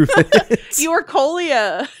to prove it. You are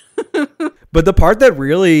Kolya. But the part that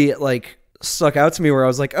really like stuck out to me, where I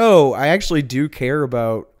was like, oh, I actually do care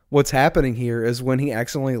about what's happening here, is when he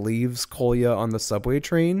accidentally leaves Kolya on the subway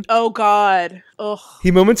train. Oh god. Ugh.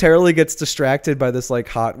 He momentarily gets distracted by this like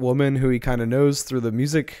hot woman who he kind of knows through the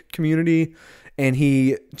music community, and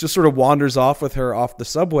he just sort of wanders off with her off the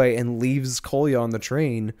subway and leaves Kolya on the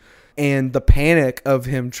train. And the panic of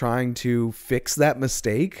him trying to fix that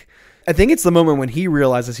mistake, I think it's the moment when he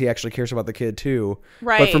realizes he actually cares about the kid too.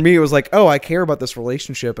 Right. But for me, it was like, oh, I care about this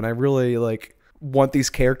relationship and I really like want these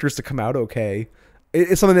characters to come out okay.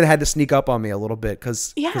 It's something that had to sneak up on me a little bit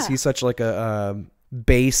because he's such like a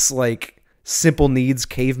base, like simple needs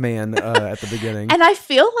caveman at the beginning. And I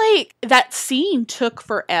feel like that scene took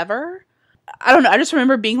forever. I don't know. I just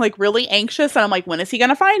remember being like really anxious and I'm like, when is he going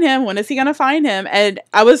to find him? When is he going to find him? And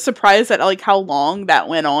I was surprised at like how long that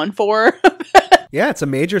went on for. Yeah, it's a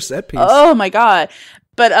major set piece. Oh my God.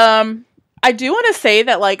 But I do want to say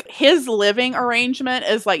that like his living arrangement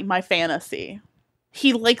is like my fantasy.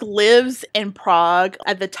 He like lives in Prague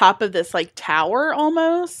at the top of this like tower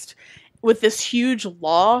almost, with this huge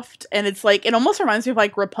loft, and it's like, it almost reminds me of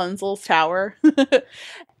like Rapunzel's tower.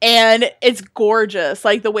 And it's gorgeous,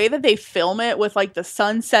 like the way that they film it with like the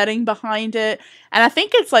sun setting behind it. And I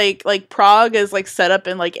think it's like Prague is like set up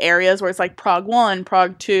in like areas where it's like Prague 1,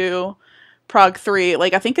 Prague 2, Prague 3.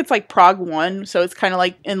 Like I think it's like Prague 1, so it's kind of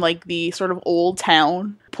like in like the sort of old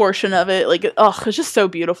town portion of it. Like, it's just so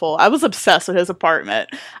beautiful. I was obsessed with his apartment.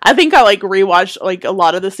 I think I like rewatched like a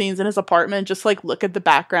lot of the scenes in his apartment, just like look at the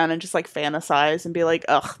background and just like fantasize and be like,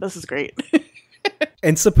 this is great.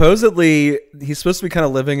 And supposedly he's supposed to be kind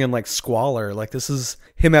of living in like squalor. Like this is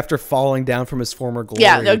him after falling down from his former glory.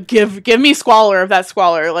 Yeah, no, give me squalor of that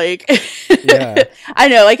squalor. Like, yeah. I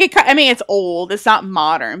know, like it's old, it's not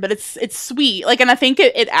modern, but it's sweet. Like, and I think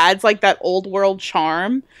it adds like that old world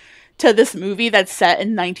charm to this movie that's set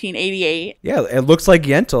in 1988. Yeah, it looks like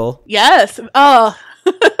Yentl. Yes.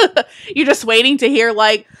 You're just waiting to hear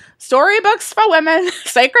like storybooks for women,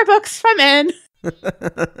 sacred books for men.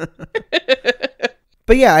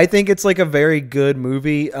 But yeah, I think it's like a very good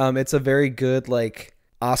movie. It's a very good like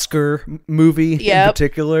Oscar movie in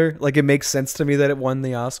particular. Like it makes sense to me that it won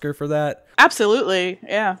the Oscar for that. Absolutely,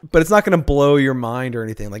 yeah. But it's not going to blow your mind or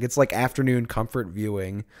anything. Like it's like afternoon comfort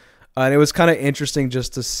viewing. And it was kind of interesting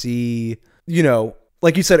just to see, you know,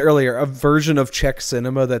 like you said earlier, a version of Czech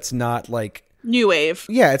cinema that's not like New Wave.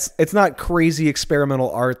 Yeah, it's not crazy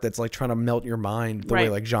experimental art that's like trying to melt your mind the way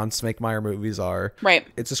like John Smakemeyer movies are. Right.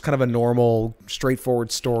 It's just kind of a normal,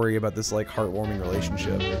 straightforward story about this like heartwarming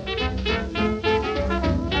relationship.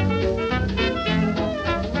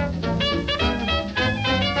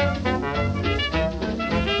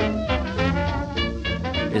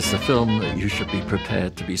 It's a film that you should be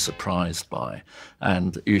prepared to be surprised by,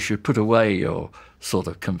 and you should put away your sort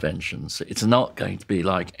of conventions. It's not going to be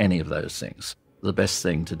like any of those things. The best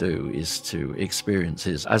thing to do is to experience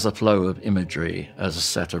it as a flow of imagery, as a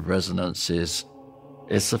set of resonances.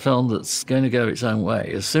 It's a film that's going to go its own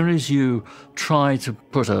way. As soon as you try to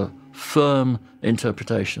put a firm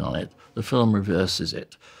interpretation on it, the film reverses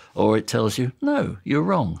it, or it tells you, no, you're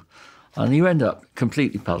wrong, and you end up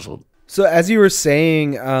completely puzzled. So as you were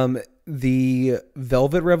saying, the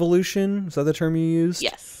Velvet Revolution, is that the term you used?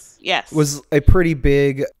 Yes. Was a pretty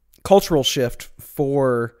big cultural shift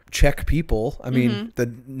for Czech people. I mean,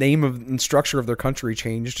 the name of and structure of their country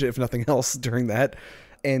changed, if nothing else, during that.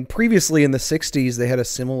 And previously in the 60s, they had a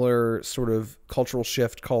similar sort of cultural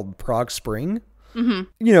shift called Prague Spring. You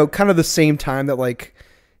know, kind of the same time that like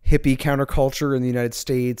hippie counterculture in the United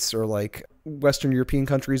States or like Western European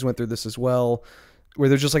countries went through this as well, where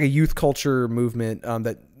there's just like a youth culture movement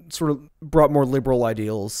that sort of brought more liberal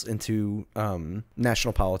ideals into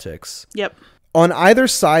national politics. Yep. On either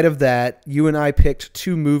side of that, you and I picked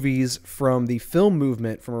two movies from the film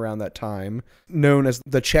movement from around that time, known as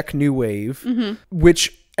the Czech New Wave,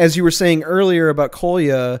 which, as you were saying earlier about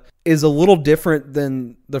Kolya, is a little different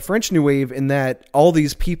than the French New Wave in that all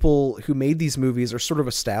these people who made these movies are sort of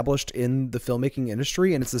established in the filmmaking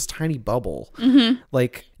industry, and it's this tiny bubble.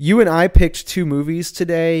 Like, you and I picked two movies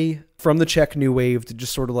today from the Czech New Wave to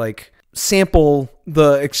just sort of like sample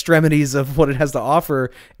the extremities of what it has to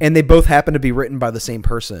offer, and they both happen to be written by the same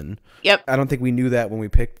person. Yep. I don't think we knew that when we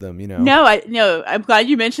picked them, you know. No, I'm glad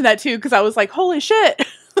you mentioned that too, because I was like, holy shit.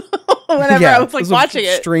 Whenever I was like watching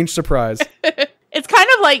it. Strange surprise. It's kind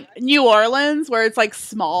of like New Orleans, where it's like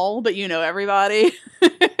small, but you know everybody.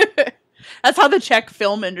 That's how the Czech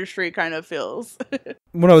film industry kind of feels.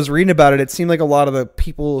 When I was reading about it, it seemed like a lot of the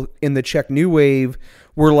people in the Czech New Wave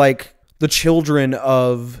were like the children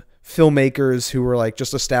of filmmakers who were like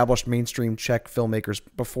just established mainstream Czech filmmakers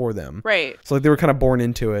before them. Right. So like they were kind of born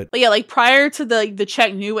into it. But yeah, like prior to the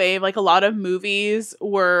Czech New Wave, like a lot of movies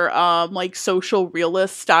were like social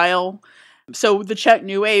realist style. So the Czech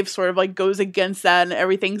New Wave sort of like goes against that, and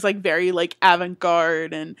everything's like very like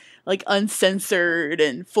avant-garde and like uncensored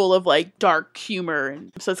and full of like dark humor.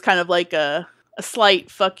 And so it's kind of like a slight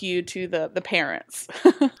fuck you to the parents.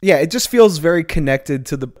 Yeah, it just feels very connected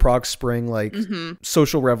to the Prague Spring, like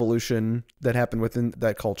social revolution that happened within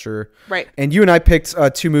that culture. Right. And you and I picked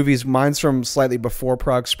two movies. Mine's from slightly before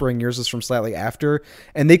Prague Spring. Yours is from slightly after.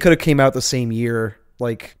 And they could have came out the same year.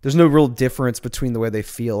 Like, there's no real difference between the way they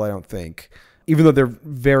feel, I don't think. Even though they're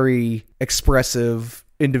very expressive,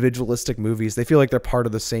 individualistic movies, they feel like they're part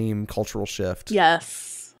of the same cultural shift.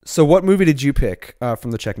 Yes. So what movie did you pick from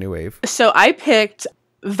the Czech New Wave? So I picked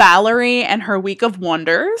Valerie and Her Week of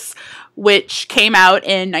Wonders, which came out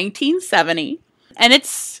in 1970. And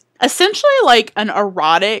it's essentially like an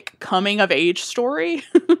erotic coming-of-age story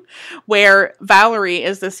where Valerie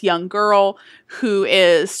is this young girl who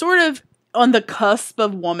is sort of on the cusp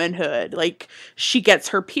of womanhood. Like, she gets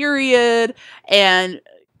her period, and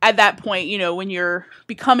at that point, you know, when you're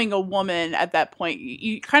becoming a woman at that point,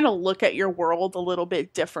 you kind of look at your world a little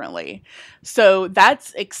bit differently. So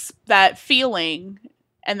that's that feeling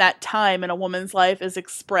and that time in a woman's life is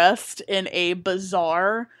expressed in a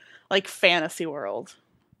bizarre, like, fantasy world.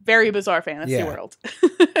 Very bizarre fantasy world.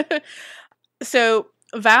 So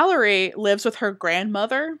Valerie lives with her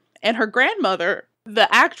grandmother, and her grandmother,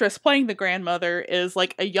 the actress playing the grandmother, is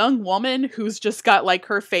like a young woman who's just got like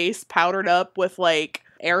her face powdered up with like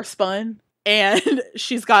air spun, and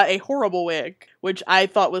she's got a horrible wig, which I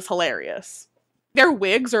thought was hilarious. Their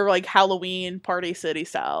wigs are like Halloween Party City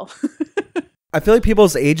style. I feel like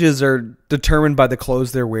people's ages are determined by the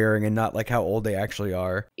clothes they're wearing and not like how old they actually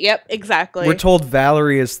are. Yep, exactly. We're told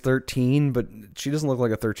Valerie is 13, but she doesn't look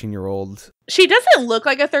like a 13-year-old. She doesn't look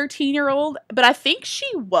like a 13-year-old, but I think she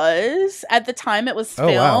was at the time it was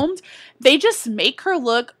filmed. Oh, wow. They just make her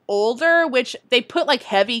look older, which they put like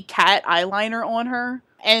heavy cat eyeliner on her,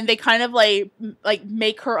 and they kind of like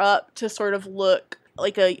make her up to sort of look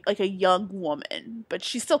like a young woman, but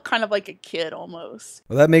she's still kind of like a kid almost.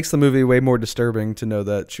 Well, that makes the movie way more disturbing to know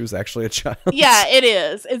that she was actually a child. Yeah, it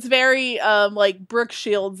is. It's very like Brooke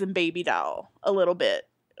Shields and Baby Doll a little bit.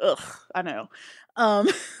 Ugh, I know.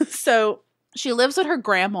 So she lives with her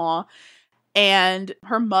grandma, and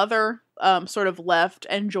her mother sort of left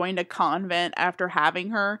and joined a convent after having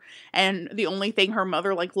her, and the only thing her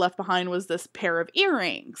mother like left behind was this pair of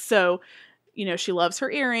earrings. So, you know, she loves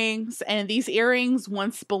her earrings, and these earrings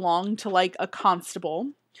once belonged to like a constable,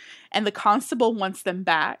 and the constable wants them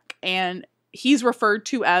back, and he's referred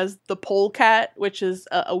to as the polecat, which is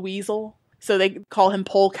a weasel. So they call him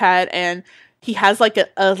polecat, and he has like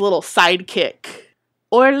a little sidekick,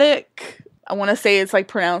 Orlik. I want to say it's like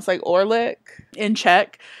pronounced like Orlik in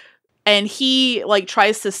Czech. And he like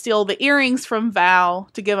tries to steal the earrings from Val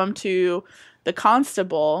to give them to the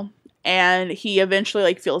constable. And he eventually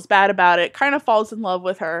like feels bad about it, kind of falls in love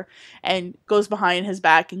with her, and goes behind his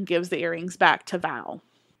back and gives the earrings back to Val.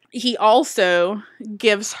 he also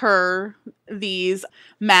gives her these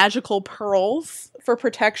magical pearls for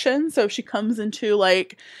protection. So if she comes into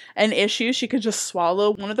like an issue, she can just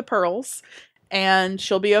swallow one of the pearls and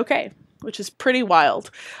she'll be okay, which is pretty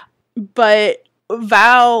wild. But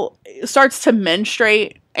Val starts to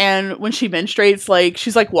menstruate, and when she menstruates, like,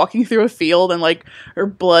 she's like walking through a field and like her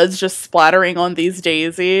blood's just splattering on these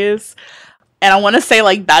daisies. And I want to say,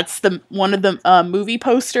 like, that's one of the movie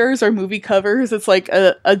posters or movie covers. It's like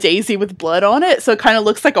a daisy with blood on it. So it kind of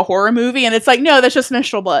looks like a horror movie. And it's like, no, that's just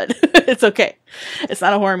menstrual blood. It's okay. It's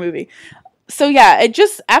not a horror movie. So yeah, it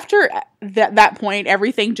just, after that point,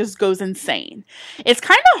 everything just goes insane. It's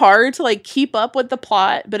kind of hard to like keep up with the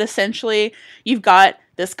plot. But essentially, you've got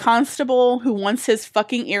this constable who wants his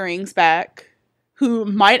fucking earrings back, who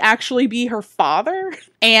might actually be her father.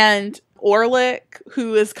 And Orlick,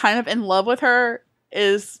 who is kind of in love with her,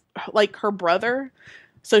 is like her brother.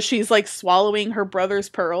 So she's like swallowing her brother's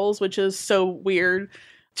pearls, which is so weird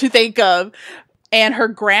to think of. And her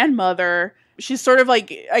grandmother, she's sort of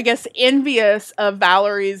like, I guess, envious of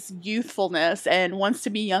Valerie's youthfulness and wants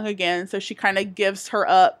to be young again. So she kind of gives her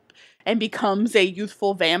up and becomes a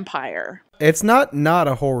youthful vampire. It's not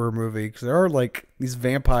a horror movie because there are like these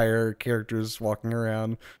vampire characters walking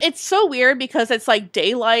around. It's so weird because it's like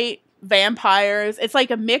daylight vampires. It's like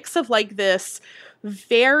a mix of like this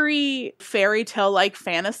very fairy tale like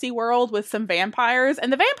fantasy world with some vampires,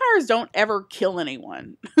 and the vampires don't ever kill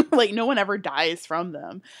anyone. Like no one ever dies from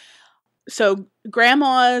them. So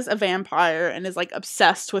grandma's a vampire and is like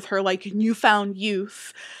obsessed with her like newfound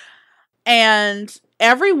youth, and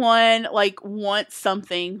everyone like wants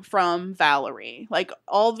something from Valerie. Like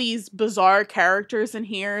all these bizarre characters in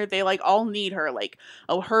here, they like all need her. Like,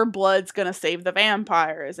 oh, her blood's gonna save the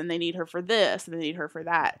vampires, and they need her for this, and they need her for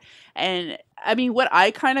that. And I mean, what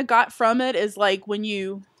I kind of got from it is like when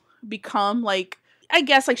you become like, I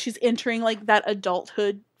guess like she's entering like that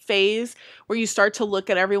adulthood phase where you start to look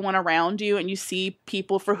at everyone around you and you see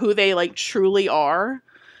people for who they like truly are.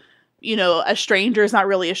 You know, a stranger is not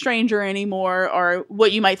really a stranger anymore, or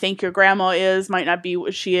what you might think your grandma is might not be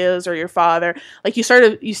what she is, or your father. Like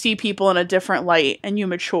you see people in a different light and you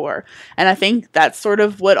mature. And I think that's sort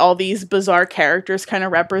of what all these bizarre characters kind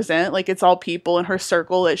of represent. Like it's all people in her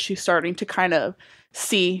circle that she's starting to kind of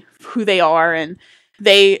see who they are, and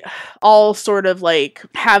they all sort of like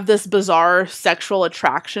have this bizarre sexual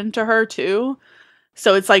attraction to her too.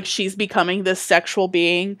 So it's like she's becoming this sexual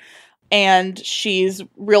being. And she's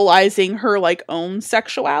realizing her like own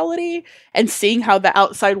sexuality and seeing how the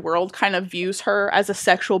outside world kind of views her as a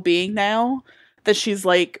sexual being now that she's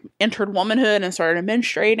like entered womanhood and started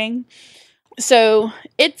menstruating. So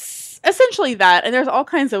it's essentially that. And there's all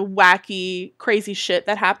kinds of wacky, crazy shit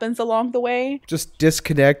that happens along the way. Just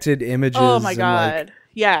disconnected images. Oh my God. And, like,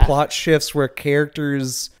 yeah. Plot shifts where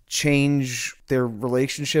characters change their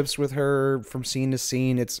relationships with her from scene to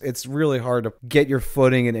scene. It's really hard to get your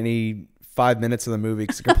footing in any 5 minutes of the movie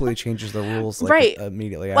because it completely changes the rules like, right.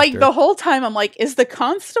 Immediately after. Like the whole time I'm like, is the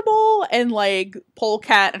constable and like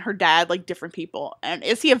Polecat and her dad like different people? And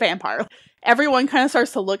is he a vampire? Everyone kind of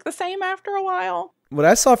starts to look the same after a while. What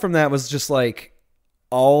I saw from that was just like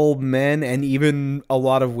all men and even a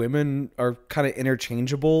lot of women are kind of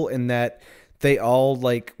interchangeable in that they all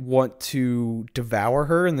like want to devour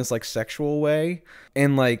her in this like sexual way.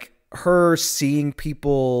 And like her seeing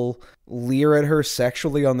people leer at her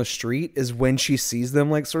sexually on the street is when she sees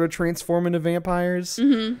them like sort of transform into vampires.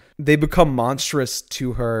 Mm-hmm. They become monstrous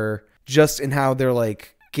to her just in how they're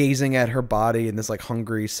like gazing at her body in this like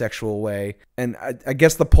hungry sexual way. And I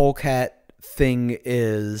guess the polecat thing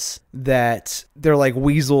is that they're like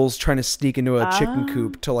weasels trying to sneak into a chicken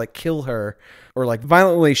coop to like kill her or like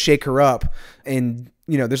violently shake her up. And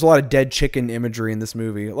you know, there's a lot of dead chicken imagery in this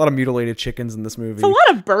movie, a lot of mutilated chickens in this movie. It's a lot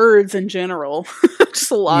of birds in general.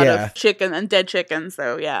 Just a lot of chicken and dead chickens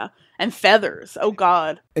though. Yeah. And feathers. Oh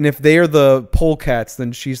God. And if they are the polecats,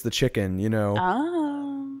 then she's the chicken, you know.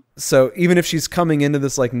 So even if she's coming into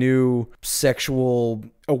this like new sexual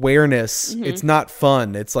awareness, it's not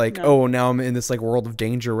fun. It's like, oh, now I'm in this like world of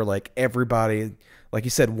danger where like everybody, like you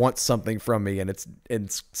said, wants something from me, and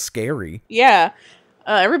it's scary. Yeah.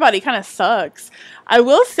 Everybody kind of sucks. I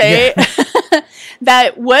will say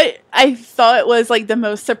that what I thought was like the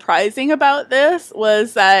most surprising about this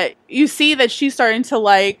was that you see that she's starting to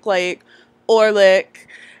like Orlick,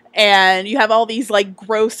 and you have all these like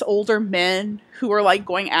gross older men who are like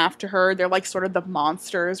going after her. They're like sort of the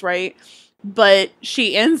monsters, right? But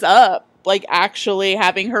she ends up like actually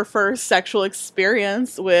having her first sexual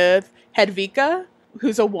experience with Hedvika,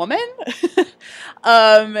 who's a woman.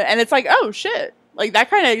 And it's like, oh shit. Like that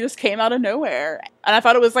kind of just came out of nowhere. And I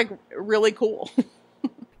thought it was like really cool.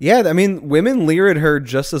 Yeah, I mean, women leer at her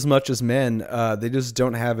just as much as men. They just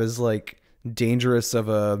don't have as like dangerous of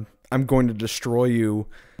a "I'm going to destroy you"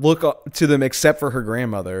 look to them, except for her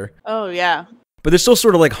grandmother. Oh yeah. But they're still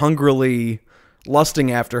sort of like hungrily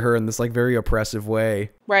lusting after her in this like very oppressive way.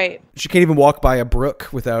 Right. She can't even walk by a brook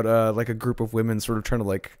without like a group of women sort of trying to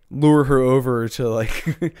like lure her over to like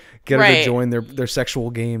get her to join their sexual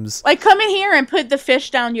games. Like, come in here and put the fish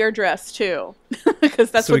down your dress too, because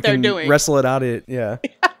that's so what they're doing. Wrestle it out. Yeah.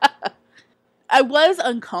 I was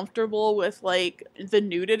uncomfortable with like the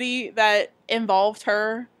nudity that involved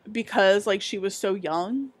her because like she was so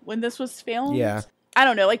young when this was filmed. Yeah. I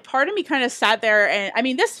don't know, like part of me kind of sat there and I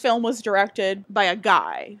mean this film was directed by a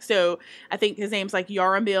guy. So I think his name's like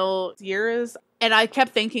Jaromil Years. And I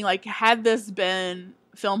kept thinking like had this been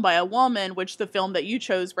filmed by a woman, which the film that you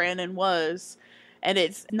chose, Brandon, was, and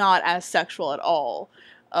it's not as sexual at all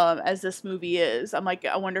as this movie is. I'm like,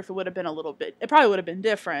 I wonder if it would have been it probably would have been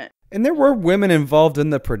different. And there were women involved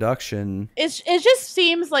in the production. It just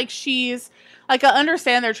seems like she's like, I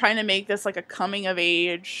understand they're trying to make this like a coming of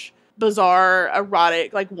age, bizarre,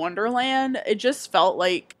 erotic, like Wonderland. It just felt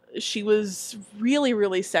like she was really,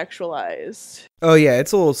 really sexualized. Oh yeah,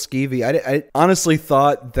 it's a little skeevy. I honestly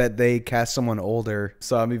thought that they cast someone older,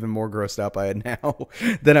 so I'm even more grossed out by it now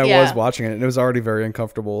than I was watching it, and it was already very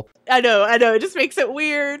uncomfortable. I know, it just makes it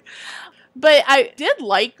weird. But I did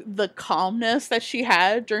like the calmness that she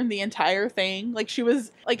had during the entire thing. Like she was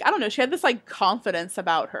like, I don't know, she had this like confidence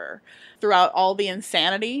about her throughout all the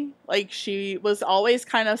insanity. Like she was always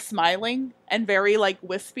kind of smiling and very like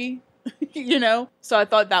wispy, you know? So I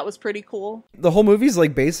thought that was pretty cool. The whole movie's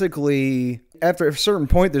like basically, after a certain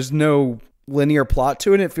point, there's no linear plot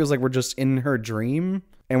to it. It feels like we're just in her dream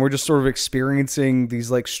and we're just sort of experiencing these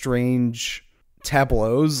like strange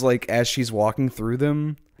tableaus like as she's walking through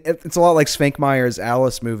them. It's a lot like Spankmeyer's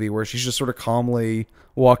Alice movie where she's just sort of calmly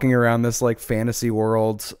walking around this like fantasy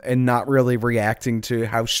world and not really reacting to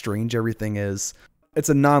how strange everything is. It's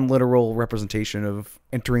a non-literal representation of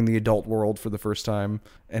entering the adult world for the first time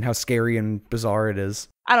and how scary and bizarre it is.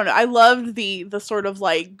 I don't know. I loved the sort of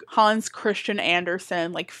like Hans Christian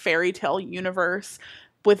Andersen like fairy tale universe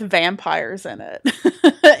with vampires in it.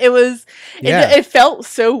 It felt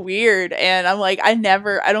so weird. And I'm like, I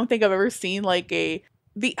don't think I've ever seen like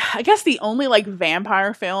I guess the only like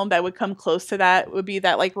vampire film that would come close to that would be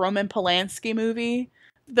that like Roman Polanski movie.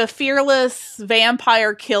 The Fearless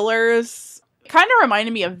Vampire Killers kind of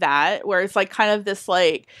reminded me of that, where it's like kind of this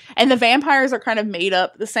like, and the vampires are kind of made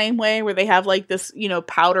up the same way where they have like this, you know,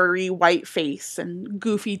 powdery white face and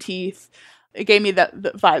goofy teeth. It gave me the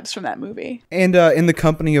vibes from that movie. And In the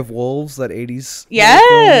Company of Wolves, that 80s.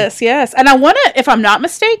 Yes. And I want to, if I'm not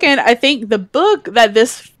mistaken, I think the book that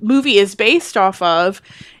this movie is based off of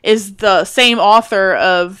is the same author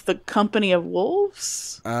of The Company of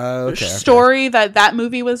Wolves story that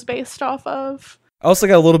movie was based off of. I also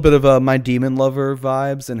got a little bit of My Demon Lover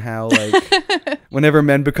vibes and how like whenever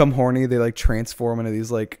men become horny, they like transform into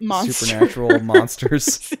these like supernatural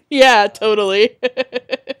monsters. Yeah, totally.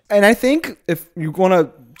 And I think if you want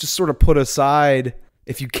to just sort of put aside,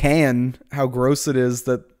 if you can, how gross it is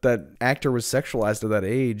that that actor was sexualized at that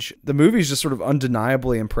age, the movie's just sort of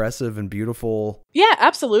undeniably impressive and beautiful. Yeah,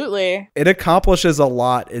 absolutely. It accomplishes a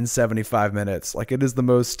lot in 75 minutes. Like, it is the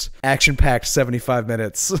most action-packed 75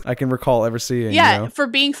 minutes I can recall ever seeing. Yeah, you know? For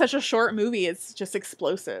being such a short movie, it's just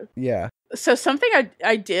explosive. Yeah. So something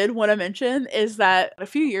I did want to mention is that a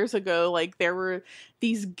few years ago, like there were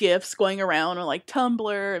these GIFs going around on like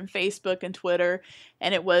Tumblr and Facebook and Twitter.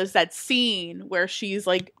 And it was that scene where she's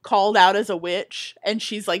like called out as a witch and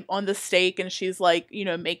she's like on the stake and she's like, you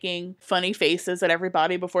know, making funny faces at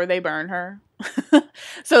everybody before they burn her.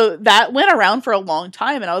 So that went around for a long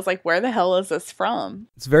time. And I was like, where the hell is this from?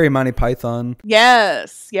 It's very Monty Python.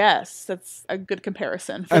 Yes. That's a good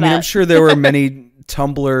comparison. I mean, I'm sure there were many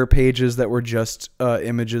Tumblr pages that were just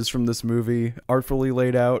images from this movie artfully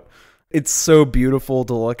laid out. It's so beautiful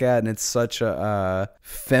to look at, and it's such a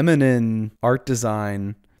feminine art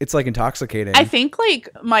design. It's like intoxicating. I think like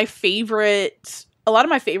a lot of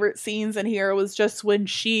my favorite scenes in here was just when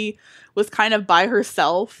she was kind of by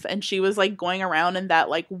herself and she was like going around in that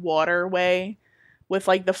like waterway with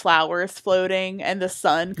like the flowers floating and the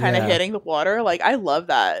sun kind of hitting the water. Like, I love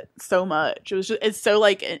that so much. It's so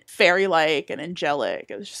like fairy-like and angelic.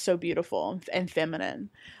 It was just so beautiful and feminine.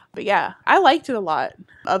 But yeah, I liked it a lot,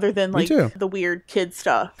 other than like the weird kid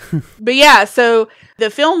stuff. But yeah, so the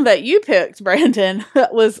film that you picked, Brandon,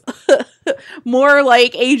 was more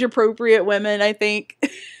like age-appropriate women, I think.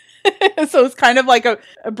 So it's kind of like a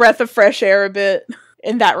breath of fresh air a bit.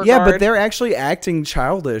 in that regard. Yeah, but they're actually acting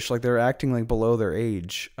childish, like they're acting like below their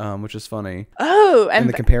age, which is funny. Oh, and in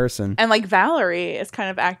the comparison, and like Valerie is kind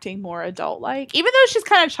of acting more adult-like, even though she's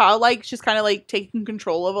kind of childlike. She's kind of like taking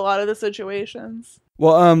control of a lot of the situations.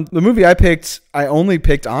 Well, the movie I only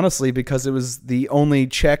picked honestly because it was the only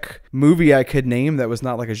Czech movie I could name that was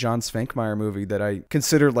not like a Jan Svankmajer movie that I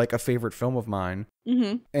considered like a favorite film of mine.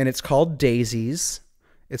 Mm-hmm. And it's called Daisies.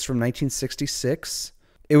 It's from 1966.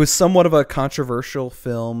 It was somewhat of a controversial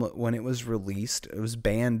film when it was released. It was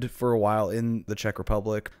banned for a while in the Czech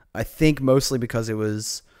Republic. I think mostly because it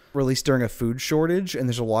was released during a food shortage, and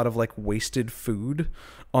there's a lot of like wasted food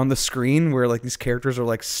on the screen where like these characters are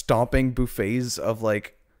like stomping buffets of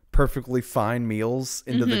like perfectly fine meals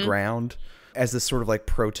into the ground as this sort of like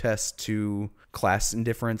protest to class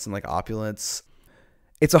indifference and like opulence.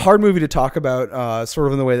 It's a hard movie to talk about, sort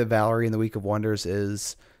of in the way that Valerie in The Week of Wonders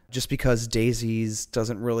is, just because Daisies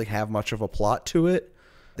doesn't really have much of a plot to it.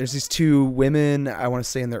 There's these two women, I want to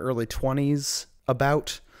say in their early 20s,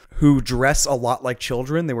 who dress a lot like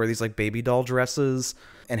children. They wear these like baby doll dresses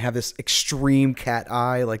and have this extreme cat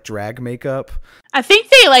eye like drag makeup. I think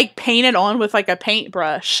they like paint it on with like a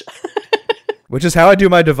paintbrush. Which is how I do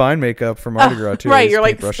my divine makeup for Mardi Gras too. Right, you're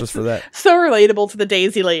like brushes for that. So relatable to the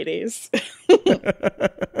Daisy ladies.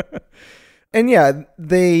 And yeah,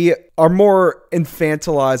 they are more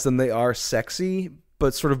infantilized than they are sexy,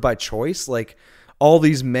 but sort of by choice. Like, all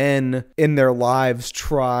these men in their lives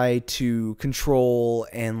try to control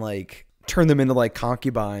and like turn them into like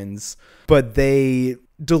concubines, but they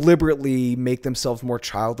deliberately make themselves more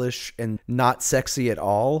childish and not sexy at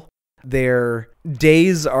all. Their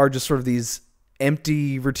days are just sort of these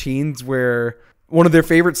empty routines where one of their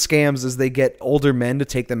favorite scams is they get older men to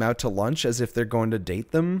take them out to lunch as if they're going to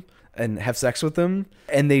date them and have sex with them,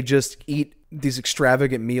 and they just eat these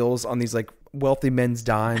extravagant meals on these like wealthy men's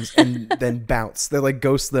dimes and then bounce. They like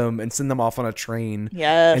ghost them and send them off on a train.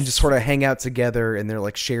 Yes. And just sort of hang out together in their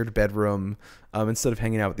like shared bedroom, instead of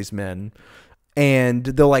hanging out with these men. And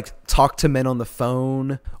they'll like talk to men on the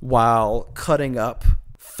phone while cutting up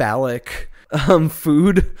phallic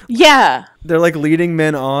food. Yeah. They're like leading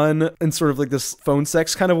men on in sort of like this phone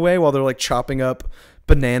sex kind of way while they're like chopping up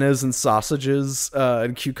bananas and sausages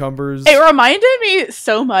and cucumbers. It reminded me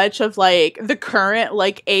so much of like the current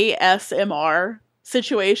like ASMR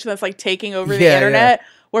situation that's like taking over the internet,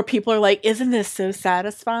 where people are like, isn't this so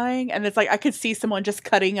satisfying? And it's like, I could see someone just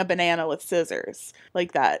cutting a banana with scissors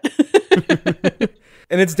like that.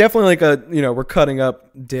 And it's definitely like a, we're cutting up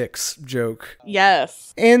dicks joke.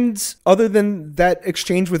 Yes. And other than that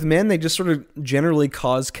exchange with men, they just sort of generally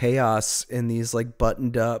cause chaos in these like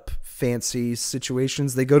buttoned up fancy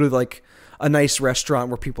situations. They go to like a nice restaurant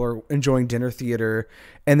where people are enjoying dinner theater,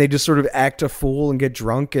 and they just sort of act a fool and get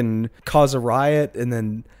drunk and cause a riot. And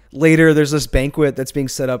then later there's this banquet that's being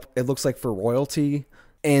set up, it looks like for royalty,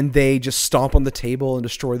 and they just stomp on the table and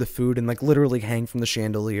destroy the food and like literally hang from the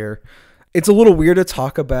chandelier. It's a little weird to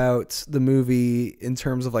talk about the movie in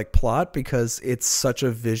terms of like plot because it's such a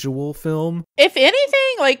visual film. If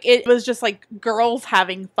anything, like it was just like girls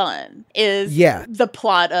having fun is the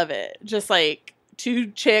plot of it. Just like two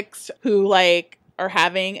chicks who like are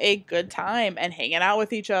having a good time and hanging out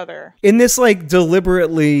with each other in this like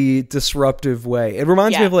deliberately disruptive way. It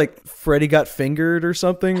reminds me of like Freddy Got Fingered or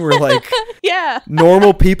something, where like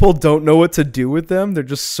normal people don't know what to do with them. They're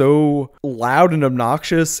just so loud and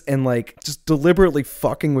obnoxious and like just deliberately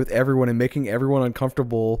fucking with everyone and making everyone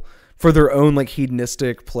uncomfortable for their own like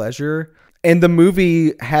hedonistic pleasure. And the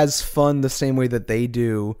movie has fun the same way that they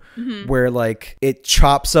do, where like it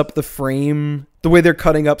chops up the frame. The way they're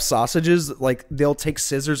cutting up sausages, like they'll take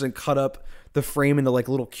scissors and cut up the frame into like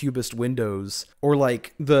little cubist windows, or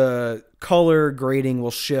like the color grading will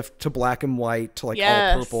shift to black and white to like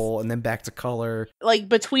all purple and then back to color. Like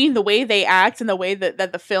between the way they act and the way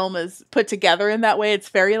that the film is put together in that way, it's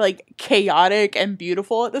very like chaotic and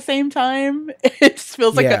beautiful at the same time. It just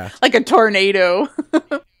feels like a tornado.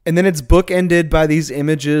 And then it's bookended by these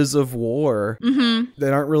images of war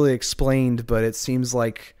that aren't really explained, but it seems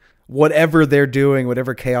like whatever they're doing,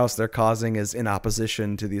 whatever chaos they're causing is in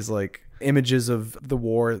opposition to these like images of the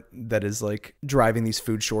war that is like driving these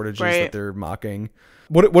food shortages that they're mocking.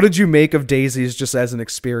 What did you make of Daisies just as an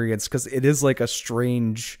experience? Because it is like a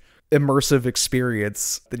strange, immersive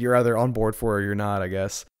experience that you're either on board for or you're not, I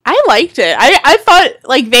guess. I liked it. I thought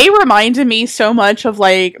like they reminded me so much of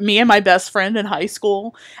like me and my best friend in high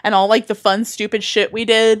school and all like the fun, stupid shit we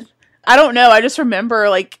did. I don't know. I just remember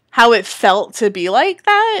like how it felt to be like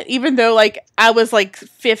that, even though like I was like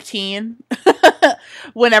 15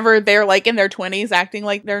 whenever they're like in their 20s acting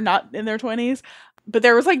like they're not in their 20s. But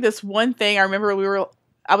there was like this one thing I remember we were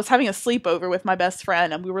I was having a sleepover with my best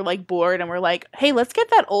friend, and we were like bored, and we're like, hey, let's get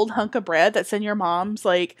that old hunk of bread that's in your mom's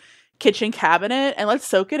like kitchen cabinet and let's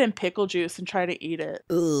soak it in pickle juice and try to eat it.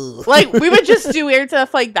 Ugh. Like, we would just do weird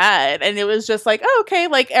stuff like that, and it was just like, oh, okay,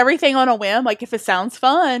 like everything on a whim. Like, if it sounds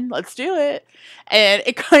fun, let's do it. And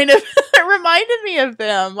it kind of reminded me of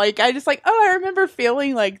them. Like, I just like, oh, I remember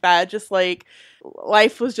feeling like that, just like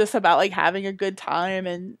life was just about like having a good time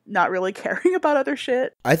and not really caring about other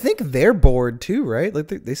shit. I think they're bored too, right? Like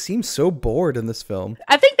they seem so bored in this film.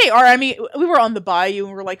 I think they are. I mean, we were on the bayou and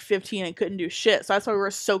we were like 15 and couldn't do shit. So that's why we were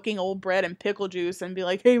soaking old bread in pickle juice and be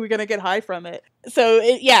like, hey, we're going to get high from it. So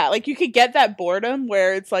yeah, like you could get that boredom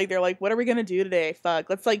where it's like, they're like, what are we going to do today? Fuck.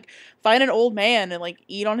 Let's like find an old man and like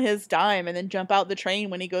eat on his dime and then jump out the train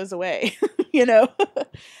when he goes away, you know?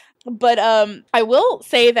 But I will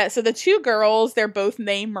say that, so the two girls, they're both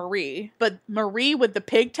named Marie, but Marie with the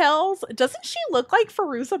pigtails, doesn't she look like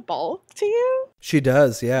Fairuza Balk to you? She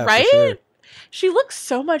does, yeah. Right? For sure. She looks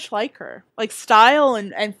so much like her. Like style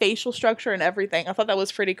and facial structure and everything. I thought that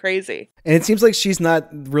was pretty crazy. And it seems like she's not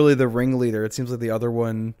really the ringleader. It seems like the other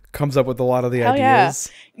one comes up with a lot of the ideas.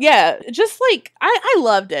 Yeah, just like, I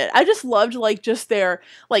loved it. I just loved like just their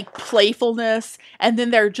like playfulness and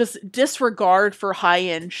then their just disregard for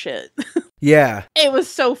high-end shit. Yeah. It was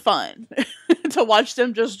so fun to watch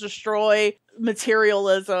them just destroy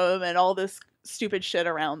materialism and all this stupid shit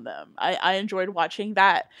around them. I enjoyed watching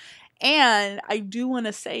that. And I do want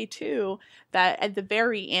to say, too, that at the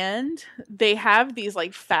very end, they have these,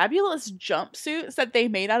 like, fabulous jumpsuits that they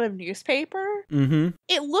made out of newspaper. Mm-hmm.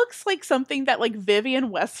 It looks like something that, like, Vivienne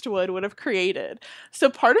Westwood would have created. So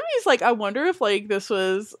part of me is like, I wonder if, like, this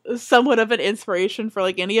was somewhat of an inspiration for,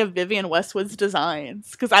 like, any of Vivienne Westwood's designs.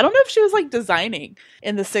 Because I don't know if she was, like, designing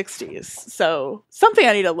in the 60s. So something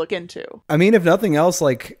I need to look into. I mean, if nothing else,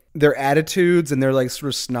 like, their attitudes and their, like, sort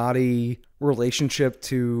of snotty relationship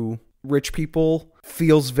to rich people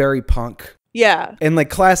feels very punk. Yeah. And like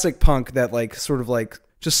classic punk, that like sort of like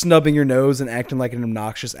just snubbing your nose and acting like an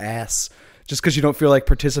obnoxious ass just because you don't feel like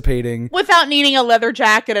participating. Without needing a leather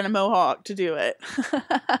jacket and a mohawk to do it.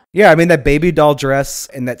 Yeah, I mean, that baby doll dress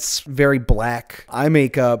and that's very black eye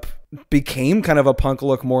makeup became kind of a punk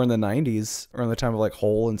look more in the 90s, around the time of like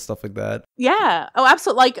Hole and stuff like that. Yeah. Oh,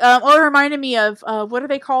 absolutely. Like, it reminded me of, what are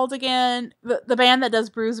they called again? The band that does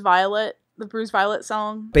Bruised Violet. The Bruised Violet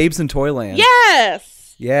song. Babes in Toyland.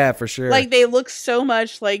 Yes! Yeah, for sure. Like, they look so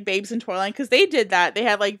much like Babes in Toyland, because they did that. They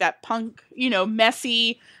had, like, that punk, you know,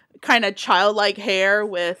 messy, kind of childlike hair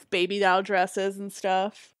with baby doll dresses and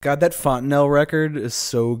stuff. God, that Fontanelle record is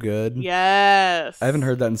so good. Yes. I haven't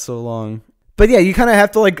heard that in so long. But yeah, you kind of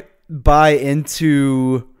have to, like, buy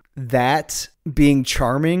into that being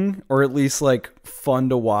charming, or at least, like, fun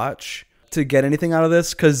to watch to get anything out of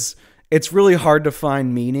this, because it's really hard to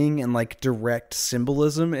find meaning and like direct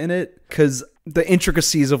symbolism in it, because the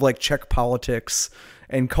intricacies of like Czech politics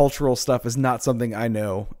and cultural stuff is not something I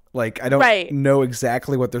know. Like, I don't know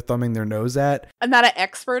exactly what they're thumbing their nose at. I'm not an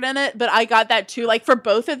expert in it, but I got that too. Like, for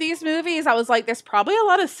both of these movies, I was like, there's probably a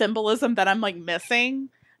lot of symbolism that I'm like missing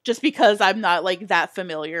just because I'm not like that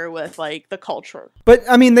familiar with like the culture. But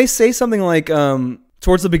I mean, they say something like,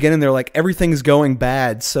 towards the beginning, they're like, everything's going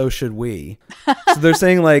bad, so should we. So they're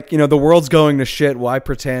saying like, you know, the world's going to shit. Why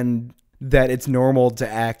pretend that it's normal to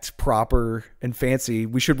act proper and fancy?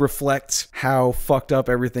 We should reflect how fucked up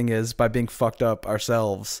everything is by being fucked up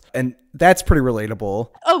ourselves. And that's pretty relatable.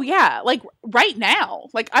 Oh, yeah. Like right now,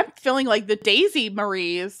 like I'm feeling like the Daisy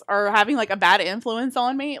Maries are having like a bad influence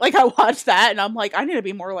on me. Like I watched that and I'm like, I need to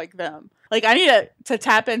be more like them. Like I need to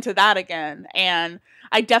tap into that again. And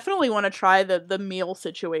I definitely want to try the meal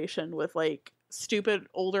situation with like stupid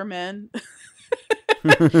older men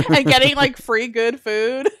and getting like free good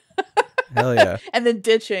food. Hell yeah. And then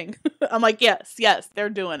ditching. I'm like, yes, they're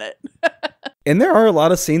doing it. And there are a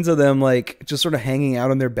lot of scenes of them like just sort of hanging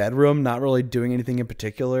out in their bedroom, not really doing anything in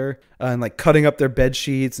particular, and like cutting up their bed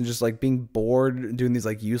sheets and just like being bored and doing these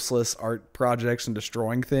like useless art projects and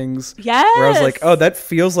destroying things. Yes. Where I was like, oh, that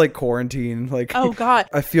feels like quarantine. Like, oh God,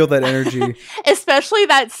 I feel that energy. Especially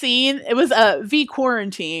that scene. It was V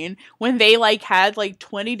Quarantine when they like had like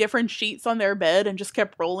 20 different sheets on their bed and just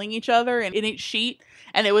kept rolling each other in each sheet.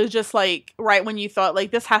 And it was just like, right when you thought,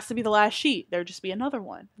 like, this has to be the last sheet, there'd just be another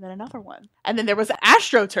one, and then another one. And then there was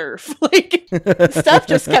AstroTurf. Like, stuff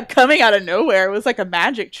just kept coming out of nowhere. It was like a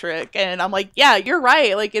magic trick. And I'm like, yeah, you're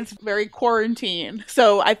right. Like, it's very quarantine.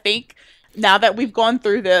 So I think now that we've gone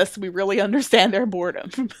through this, we really understand their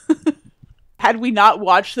boredom. Had we not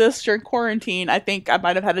watched this during quarantine, I think I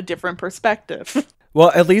might have had a different perspective.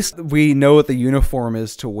 Well, at least we know what the uniform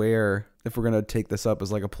is to wear if we're going to take this up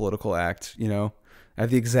as like a political act, you know? I have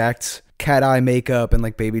the exact cat eye makeup and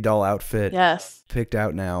like baby doll outfit. Yes. Picked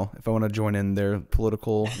out now if I want to join in their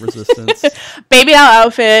political resistance. Baby doll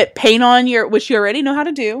outfit, paint on your, which you already know how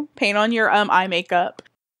to do, paint on your eye makeup.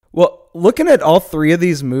 Well, looking at all three of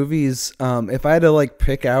these movies, if I had to like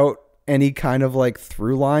pick out any kind of like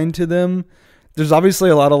through line to them, there's obviously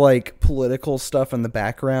a lot of like political stuff in the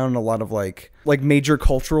background, a lot of like major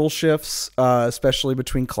cultural shifts, especially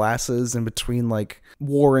between classes and between like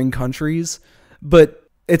warring countries. But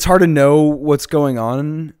it's hard to know what's going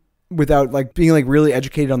on without like being like really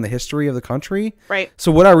educated on the history of the country. Right.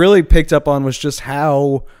 So what I really picked up on was just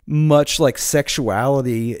how much like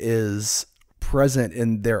sexuality is present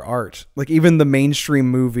in their art. Like even the mainstream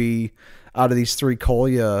movie out of these three,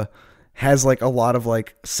 Kolya, has like a lot of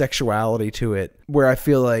like sexuality to it, where I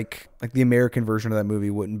feel like the American version of that movie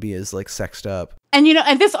wouldn't be as like sexed up. And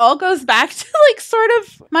and this all goes back to like sort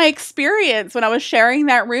of my experience when I was sharing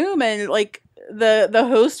that room, and like the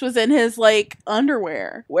host was in his like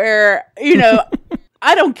underwear, where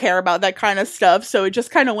I don't care about that kind of stuff, so it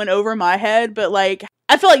just kind of went over my head. But like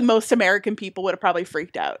I feel like most American people would have probably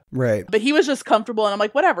freaked out. Right. But he was just comfortable, and I'm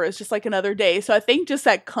like, whatever, it's just like another day. So I think just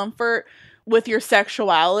that comfort with your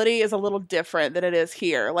sexuality is a little different than it is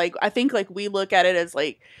here. Like I think like we look at it as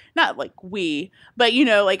like, not like we, but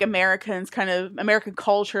like Americans, kind of American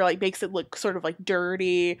culture like makes it look sort of like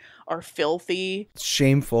dirty or filthy,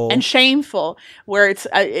 shameful, where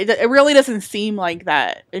it really doesn't seem like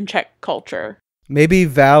that in Czech culture. Maybe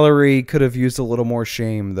Valerie could have used a little more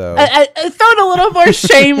shame, though. I thrown a little more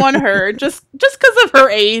shame on her just because of her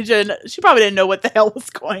age, and she probably didn't know what the hell was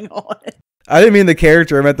going on. I didn't mean the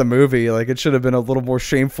character, I meant the movie. Like, it should have been a little more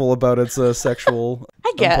shameful about its sexual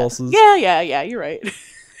impulses. Yeah, you're right.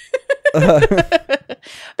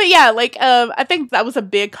 But yeah, like I think that was a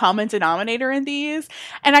big common denominator in these,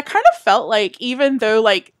 and I kind of felt like even though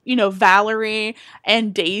like Valerie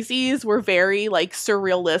and Daisies were very like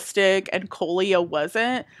surrealistic and Kolya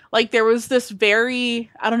wasn't, like there was this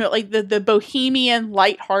very, I don't know, like the bohemian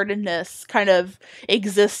lightheartedness kind of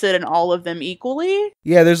existed in all of them equally.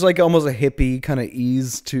 Yeah, there's like almost a hippie kind of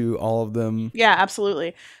ease to all of them. Yeah,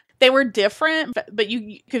 absolutely. They were different, but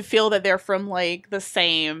you could feel that they're from like the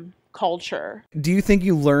same culture. Do you think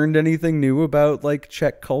you learned anything new about like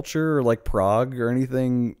Czech culture or like Prague or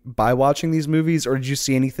anything by watching these movies, or did you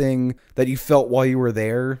see anything that you felt while you were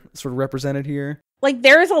there sort of represented here? Like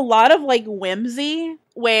there's a lot of like whimsy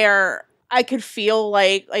where I could feel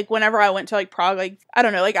like whenever I went to like Prague, like I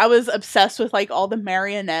don't know, like I was obsessed with like all the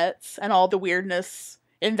marionettes and all the weirdness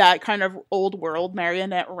in that kind of old world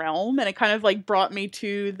marionette realm, and it kind of like brought me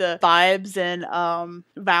to the vibes in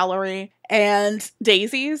Valerie and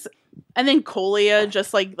Daisies. And then Kolya,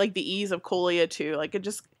 just like the ease of Kolya too. Like I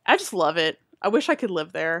just love it. I wish I could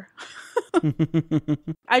live there.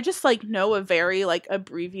 I just like know a very like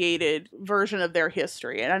abbreviated version of their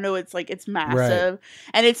history, and I know it's massive, right.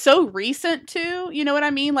 And it's so recent too. You know what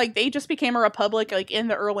I mean? Like they just became a republic like in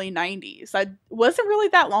the early 90s. I wasn't really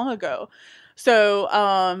that long ago. So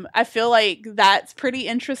I feel like that's pretty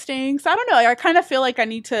interesting. So I don't know. I kind of feel like I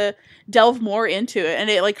need to delve more into it,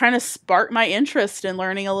 and it like kind of sparked my interest in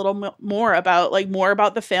learning a little more about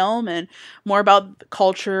the film and more about the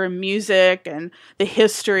culture and music and the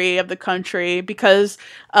history of the country. Because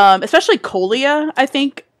especially Kolya, I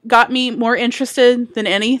think, got me more interested than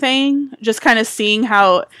anything. Just kind of seeing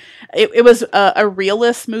how it was a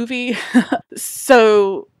realist movie.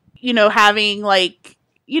 So having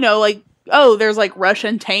oh, there's like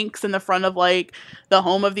Russian tanks in the front of like the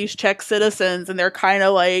home of these Czech citizens, and they're kind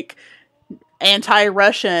of like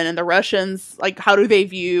anti-Russian, and the Russians, like, how do they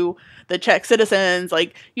view the Czech citizens?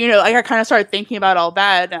 Like, I kind of started thinking about all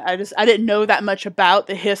that. I didn't know that much about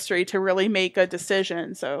the history to really make a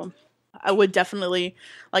decision. So I would definitely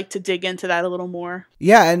like to dig into that a little more.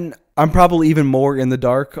 Yeah. And I'm probably even more in the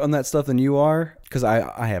dark on that stuff than you are, because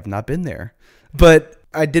I have not been there, but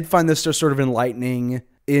I did find this just sort of enlightening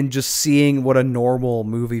in just seeing what a normal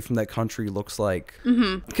movie from that country looks like.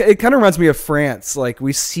 Mm-hmm. It kind of reminds me of France. Like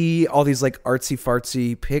we see all these like artsy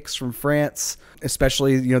fartsy pics from France,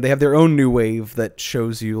 especially, they have their own new wave that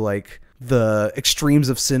shows you like the extremes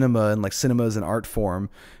of cinema and like cinema as an art form.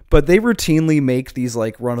 But they routinely make these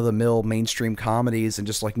like run-of-the-mill mainstream comedies and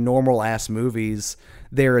just like normal-ass movies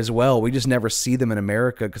there as well. We just never see them in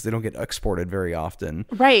America because they don't get exported very often.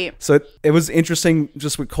 Right. So it was interesting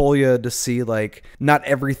just with Kolya to see like not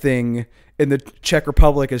everything in the Czech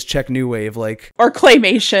Republic is Czech New Wave, like, or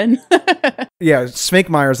claymation. Yeah,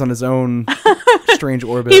 Svankmeyer's on his own strange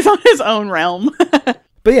orbit. He's on his own realm.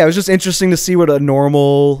 But yeah, it was just interesting to see what a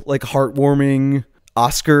normal, like, heartwarming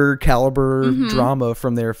Oscar caliber drama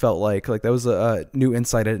from there. Felt like that was a new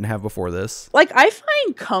insight I didn't have before this. Like, I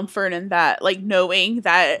find comfort in that, like, knowing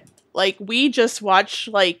that, like, we just watched,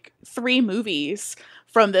 like, 3 movies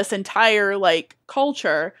from this entire, like,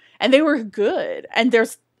 culture, and they were good. And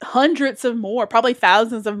there's hundreds of more, probably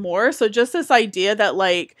thousands of more. So just this idea that,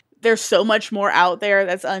 like, there's so much more out there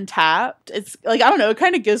that's untapped. It's like, I don't know, it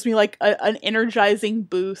kind of gives me like an energizing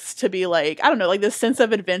boost to be like, I don't know, like this sense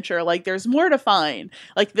of adventure. Like, there's more to find.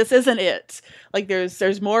 Like, this isn't it. Like,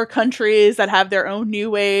 there's more countries that have their own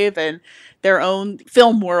new wave and their own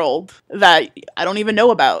film world that I don't even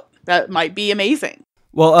know about. That might be amazing.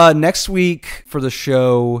 Well, next week for the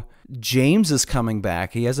show, James is coming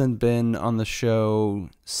back. He hasn't been on the show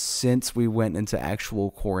since we went into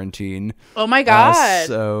actual quarantine. Oh my God.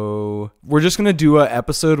 So we're just going to do an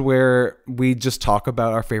episode where we just talk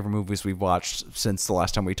about our favorite movies we've watched since the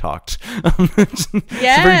last time we talked. It's a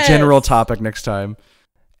very general topic next time.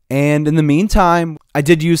 And in the meantime, I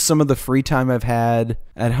did use some of the free time I've had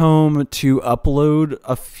at home to upload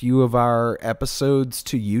a few of our episodes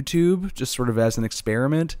to YouTube, just sort of as an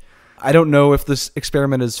experiment. I don't know if this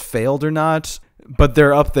experiment has failed or not, but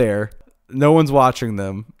they're up there. No one's watching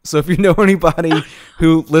them. So if you know anybody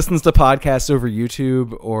who listens to podcasts over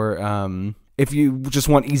YouTube, or if you just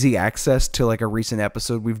want easy access to like a recent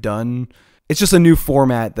episode we've done, it's just a new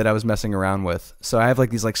format that I was messing around with. So I have like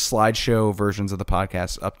these like slideshow versions of the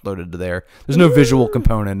podcast uploaded to there. There's no visual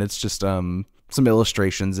component. It's just some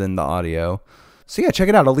illustrations in the audio. So yeah, check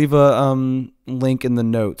it out. I'll leave a link in the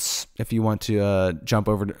notes if you want to jump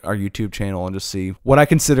over to our YouTube channel and just see what I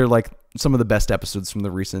consider like some of the best episodes from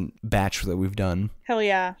the recent batch that we've done. Hell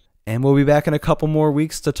yeah. And we'll be back in a couple more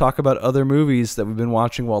weeks to talk about other movies that we've been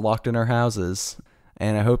watching while locked in our houses.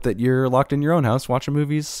 And I hope that you're locked in your own house, watching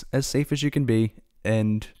movies as safe as you can be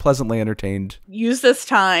and pleasantly entertained. Use this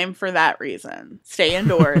time for that reason. Stay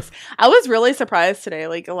indoors. I was really surprised today.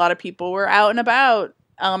 Like, a lot of people were out and about.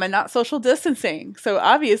 And not social distancing. So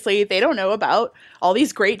obviously they don't know about all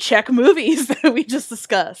these great Czech movies that we just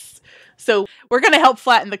discussed. So we're going to help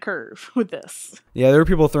flatten the curve with this. Yeah, there were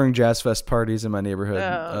people throwing Jazz Fest parties in my neighborhood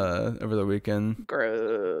over the weekend.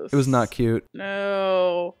 Gross. It was not cute.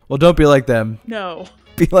 No. Well, don't be like them. No.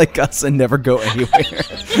 Be like us and never go anywhere.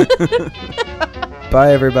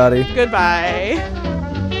 Bye, everybody. Goodbye.